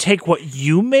 But do you take what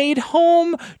you made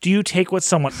home? Do you take what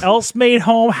someone else made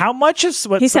home? How much is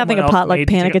what He's someone having a else potluck made?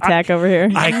 panic attack over here.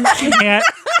 I can't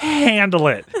handle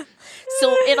it.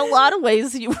 So in a lot of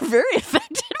ways, you were very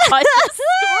affected by this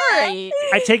story.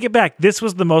 I take it back. This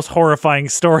was the most horrifying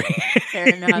story Fair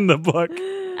enough. in the book.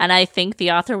 And I think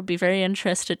the author would be very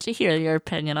interested to hear your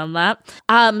opinion on that.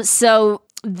 So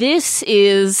this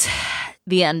is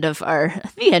the end of our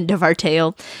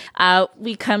tale.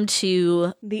 We come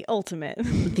to The ultimate.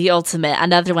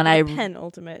 another one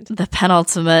the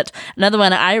penultimate, another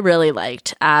one I really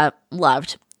liked,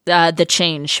 loved. The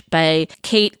Change by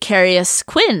Kate Carius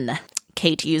Quinn.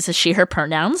 Kate uses she, her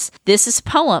pronouns. This is a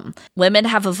poem. Women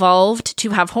have evolved to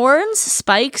have horns,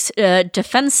 spikes,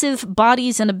 defensive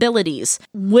bodies and abilities.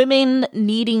 Women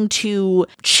needing to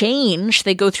change,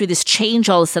 they go through this change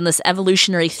all of a sudden, this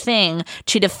evolutionary thing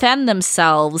to defend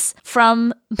themselves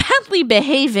from badly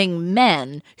behaving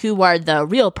men who are the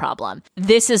real problem.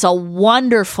 This is a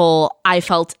wonderful, I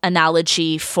felt,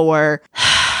 analogy for,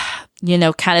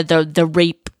 kind of the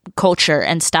rape culture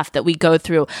and stuff that we go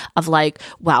through of like,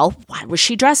 well, why was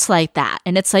she dressed like that?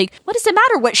 And it's like, what does it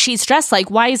matter what she's dressed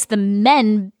like? Why is the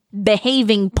men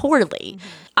behaving poorly?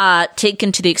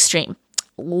 Taken to the extreme.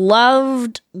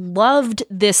 Loved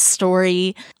this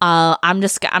story. I'm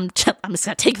just gonna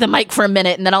take the mic for a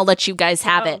minute and then I'll let you guys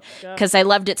have it because I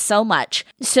loved it so much.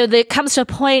 So there comes to a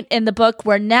point in the book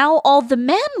where now all the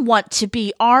men want to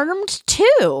be armed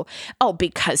too. Oh,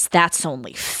 because that's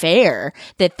only fair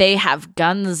that they have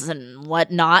guns and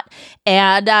whatnot,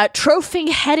 and trophy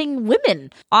heading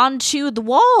women onto the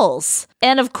walls.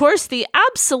 And of course, the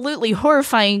absolutely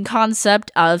horrifying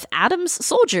concept of Adam's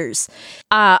soldiers.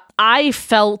 I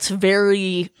felt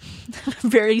very,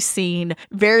 very seen,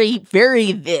 very,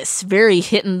 very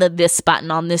hitting the this button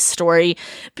on this story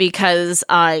because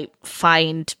I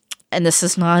find, and this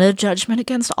is not a judgment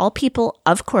against all people,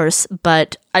 of course,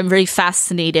 but I'm very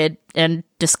fascinated and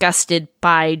disgusted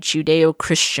by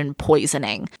Judeo-Christian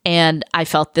poisoning. And I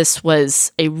felt this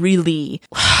was a really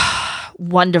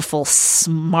wonderful,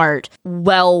 smart,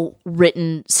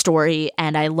 well-written story,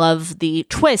 and I love the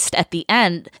twist at the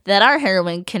end that our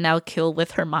heroine can now kill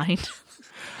with her mind.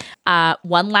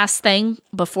 One last thing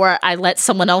before I let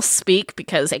someone else speak,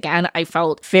 because again, I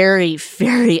felt very,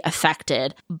 very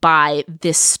affected by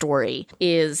this story,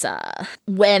 is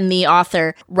when the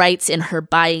author writes in her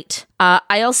bite,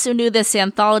 I also knew this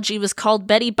anthology was called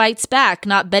Betty Bites Back,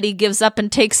 not Betty Gives Up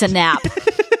and Takes a Nap.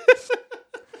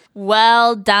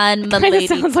 Well done, my lady.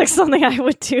 Sounds like something I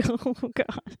would do. Oh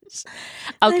gosh.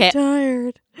 Okay. I'm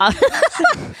tired. All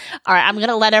right, I'm going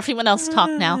to let everyone else talk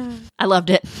now. I loved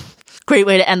it. Great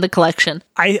way to end the collection.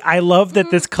 I love that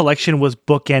this collection was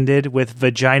bookended with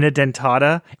Vagina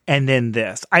Dentata and then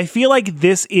this. I feel like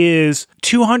this is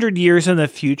 200 years in the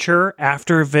future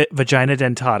after Vagina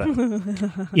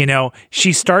Dentata.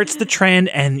 She starts the trend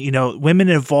and, women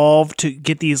evolve to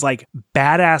get these like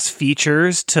badass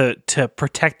features to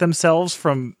protect themselves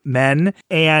from men,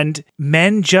 and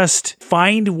men just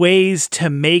find ways to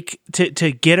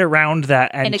to get around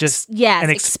that and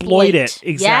exploit it.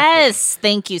 Exactly. Yes.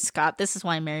 Thank you, Scott. This is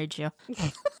why I married you.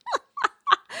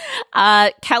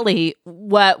 Kelly,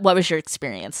 what was your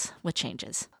experience with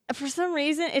Changes? For some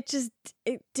reason, it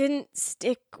didn't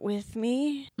stick with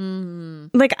me.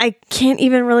 Like, I can't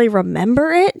even really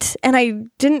remember it, and I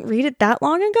didn't read it that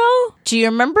long ago. Do you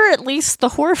remember at least the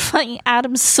horrifying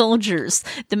Adam's soldiers,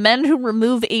 the men who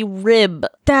remove a rib?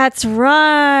 That's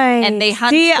right. And they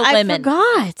hunt the women.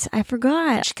 I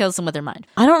forgot. She kills them with her mind.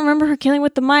 I don't remember her killing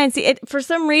with the mind. See, for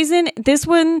some reason, this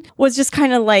one was just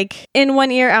kind of like in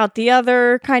one ear, out the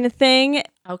other kind of thing.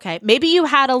 Okay. Maybe you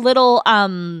had a little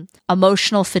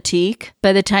emotional fatigue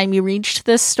by the time you reached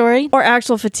this story. Or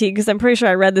actual fatigue, because I'm pretty sure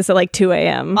I read this at like 2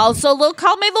 a.m. Also, little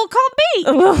column A, little column B.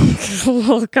 A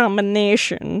little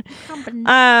combination.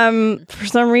 For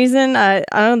some reason, I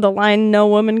don't know, the line "No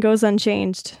woman goes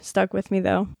unchanged" stuck with me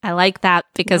though. I like that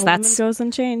because No woman goes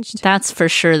unchanged. that's for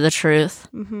sure the truth.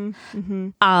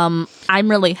 I'm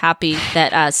really happy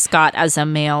that Scott, as a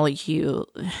male, you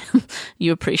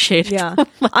appreciate. Yeah, what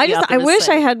the author I was wish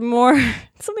I saying. had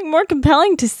something more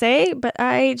compelling to say, but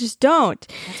I just don't.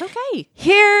 That's okay.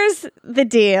 Here's the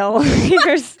deal.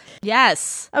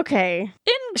 Yes. Okay.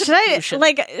 In Should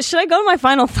I go to my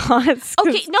final thoughts?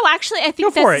 Okay. No, actually, I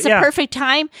think Go for this is it, a yeah. perfect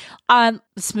time.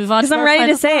 Let's move on. Because To I'm our ready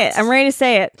final to say thoughts. it. I'm ready to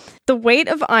say it. The Weight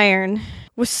of Iron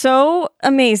was so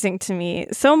amazing to me,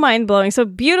 so mind-blowing, so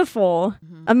beautiful,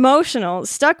 emotional,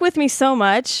 stuck with me so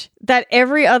much that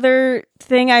every other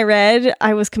thing I read,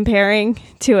 I was comparing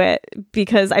to it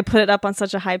because I put it up on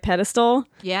such a high pedestal.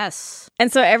 Yes.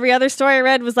 And so every other story I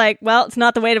read was like, well, it's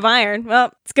not The Weight of Iron.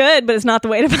 Well, it's good, but it's not The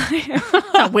Weight of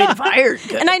Iron. Weight of Iron.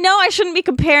 Good. And I know I shouldn't be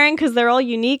comparing because they're all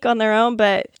unique on their own,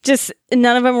 but just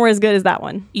none of them were as good as that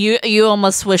one. You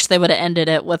almost wish they would have ended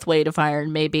it with Weight of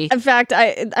Iron, maybe. In fact,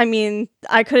 I mean,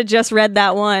 I could have just read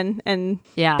that one and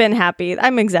Yeah. been happy.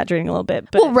 I'm exaggerating a little bit,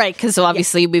 but Well, right, because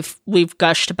obviously we've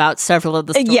gushed about several of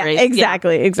the stories. yeah,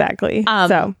 exactly.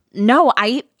 So No,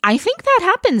 I think that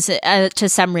happens to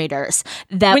some readers.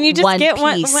 That when you just get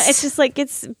one, piece- it's just like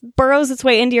burrows its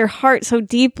way into your heart so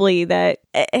deeply that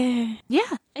yeah,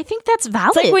 I think that's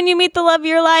valid. it's like when you meet the love of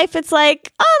your life. It's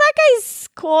like, oh, that guy's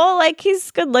cool. Like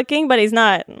he's good looking, but he's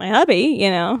not my hubby. You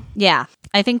know? Yeah,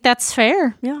 I think that's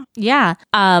fair. Yeah. Yeah.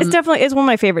 It's one of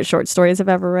my favorite short stories I've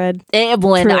ever read. And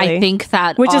Truly. I think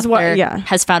that Which is what- author yeah.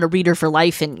 has found a reader for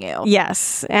life in you.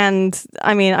 Yes, and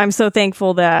I mean, I'm so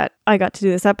thankful that I got to do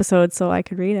this episode so I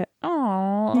could read it.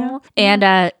 Aww.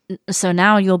 And so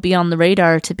now you'll be on the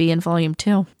radar to be in volume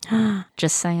 2.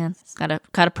 Just saying.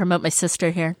 Gotta promote my sister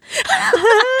here.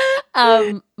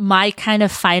 My kind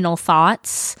of final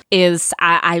thoughts is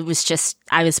I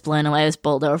was blown away. I was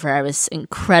bowled over. I was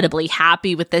incredibly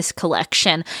happy with this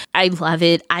collection. I love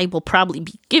it. I will probably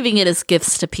be giving it as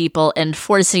gifts to people and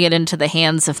forcing it into the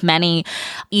hands of many,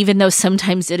 even though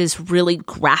sometimes it is really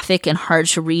graphic and hard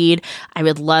to read. I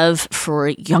would love for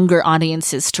younger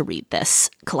audiences to read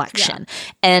this collection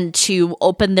and to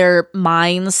open their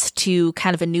minds to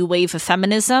kind of a new wave of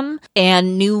feminism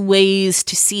and new ways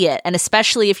to see it. And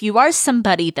especially if you are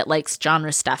somebody that likes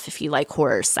genre stuff, if you like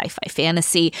horror, sci-fi,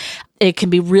 fantasy, it can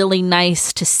be really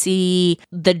nice to see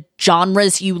the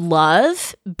genres you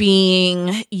love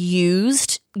being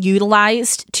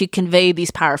utilized to convey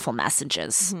these powerful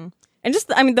messages. And just,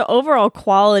 I mean, the overall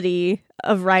quality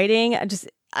of writing,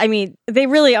 they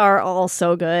really are all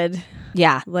so good.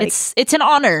 Yeah, Like- it's an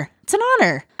honor. It's an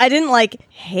honor. I didn't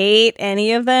hate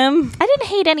any of them. I didn't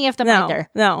hate any of them either.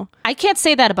 No. I can't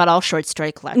say that about all short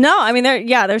story collections. No, I mean,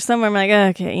 there's some where I'm like,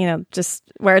 okay, just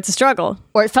where it's a struggle.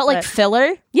 Or it felt like But-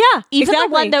 filler. Yeah, Even exactly.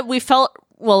 the one that we felt,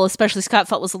 well, especially Scott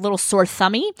felt was a little sore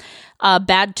thummy,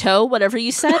 bad toe, whatever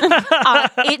you said.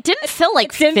 It didn't feel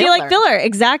like didn't feel like filler.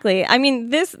 Exactly. I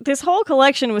mean, this whole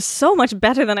collection was so much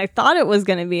better than I thought it was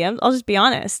going to be. I'll just be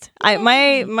honest.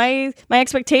 My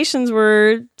expectations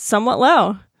were somewhat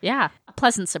low. Yeah, a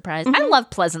pleasant surprise. I love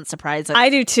pleasant surprises.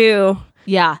 I do too.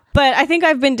 yeah. But I think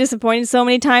I've been disappointed so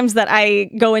many times that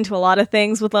I go into a lot of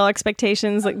things with low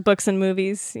expectations, like books and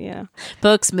movies. Yeah,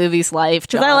 Books, movies, life,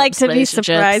 because I like jobs, to be relationships.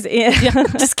 surprised. Yeah,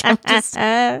 just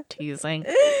teasing.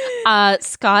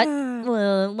 Scott,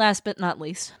 last but not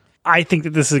least. I think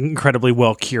that this is incredibly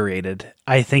well curated.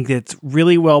 I think it's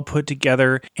really well put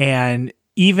together, and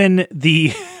even the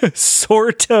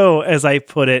Sorto, as I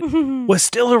put it, was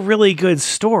still a really good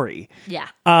story. Yeah.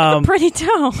 pretty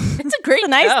toe. It's a great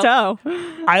Nice toe.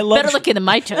 toe. I love Better looking than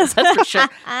my toes, that's for sure.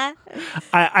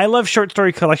 I love short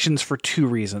story collections for two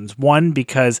reasons. One,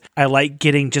 because I like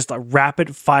getting just a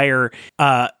rapid fire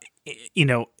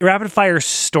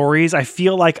stories. I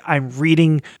feel like I'm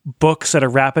reading books at a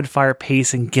rapid fire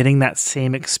pace and getting that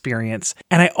same experience.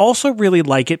 And I also really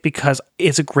like it because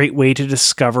it's a great way to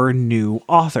discover new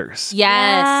authors.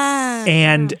 Yes.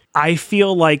 And I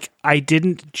feel like I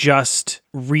didn't just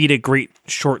read a great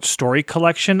short story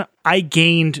collection. I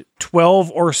gained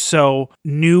 12 or so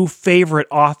new favorite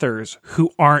authors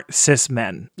who aren't cis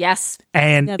men. Yes.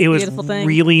 And That's it a was beautiful thing.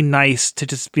 really nice to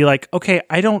just be like, okay,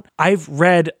 I've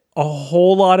read a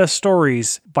whole lot of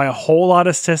stories by a whole lot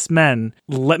of cis men.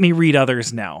 Let me read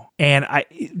others now. And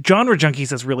Genre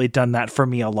Junkies has really done that for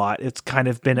me a lot. It's kind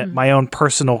of been my own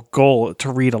personal goal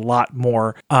to read a lot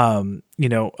more,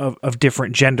 of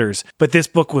different genders. But this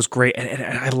book was great, and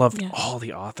I loved all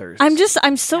the authors.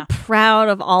 I'm so proud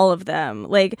of all of them.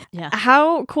 Like,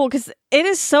 how cool, because it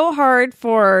is so hard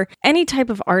for any type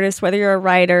of artist, whether you're a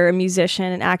writer, a musician,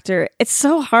 an actor. It's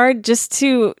so hard just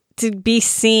to be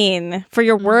seen, for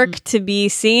your work to be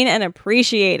seen and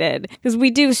appreciated, because we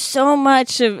do so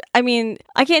much of, I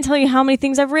can't tell you how many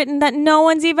things I've written that no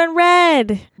one's even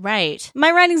read. Right. My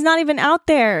writing's not even out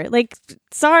there. Like,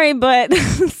 sorry, but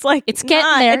it's like, it's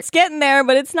getting there. It's getting there,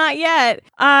 but it's not yet.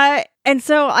 And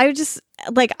so I'm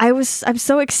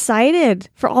so excited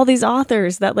for all these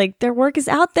authors that like their work is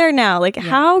out there now. Like,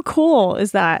 how cool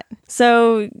is that?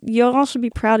 So you all should be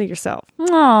proud of yourself.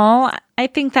 Oh, I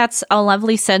think that's a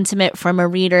lovely sentiment from a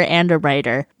reader and a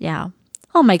writer. Yeah.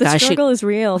 Oh my gosh. The struggle is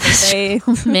real.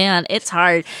 Man, it's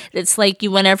hard. It's like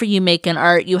whenever you make an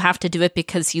art, you have to do it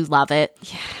because you love it.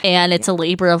 Yeah. And it's a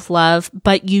labor of love.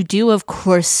 But you do, of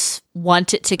course,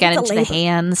 want it to get into the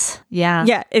hands. Yeah.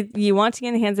 Yeah. You want to get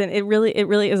in the hands, and it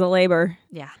really is a labor.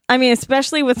 Yeah. I mean,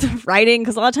 especially with writing,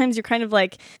 because a lot of times you're kind of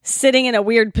like sitting in a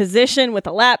weird position with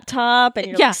a laptop and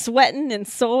you're like sweating and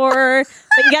sore,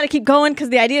 but you got to keep going because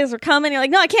the ideas are coming. You're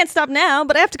like, no, I can't stop now,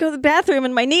 but I have to go to the bathroom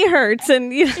and my knee hurts.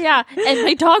 And yeah. And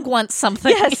my dog wants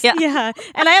something. Yes. Yeah.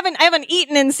 And I haven't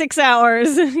eaten in 6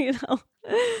 hours,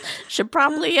 Should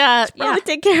probably,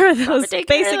 take care of those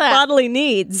basic bodily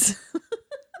needs.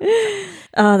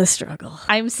 Oh, the struggle.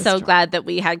 I'm so glad that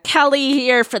we had Kelly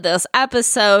here for this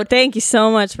episode. Thank you so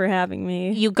much for having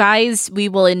me. You guys, we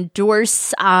will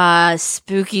endorse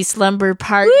Spooky Slumber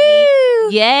Party. Woo!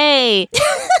 Yay!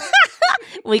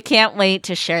 We can't wait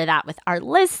to share that with our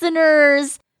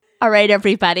listeners. All right,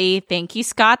 everybody. Thank you,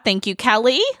 Scott. Thank you,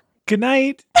 Kelly. Good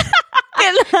night.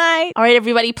 Good night. All right,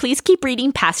 everybody. Please keep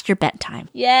reading past your bedtime.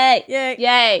 Yay. Yay.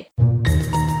 Yay.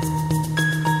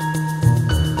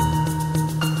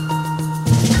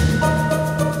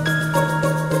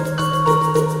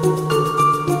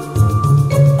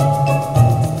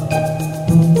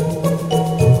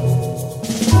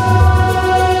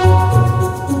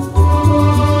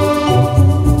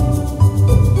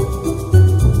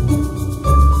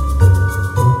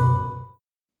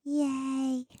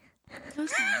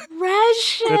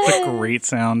 Precious. That's a great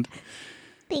sound.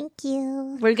 Thank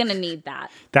you. We're gonna need that.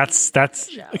 That's.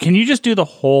 Can you just do the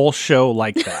whole show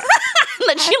like that?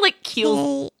 Then she like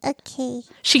keels. Okay.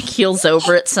 She keels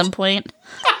over at some point.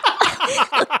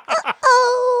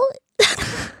 Oh.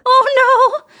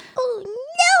 Oh no. Oh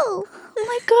no. Oh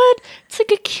my god. It's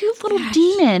like a cute little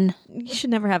demon. You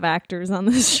should never have actors on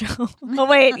this show. Oh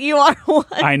wait, you are one.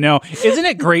 I know. Isn't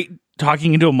it great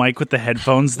talking into a mic with the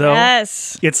headphones, though?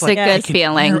 Yes. It's like a good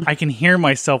feeling. I can hear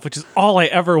myself, which is all I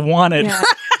ever wanted. Yeah.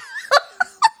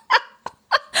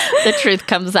 The truth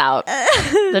comes out.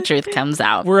 The truth comes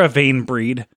out. We're a vain breed.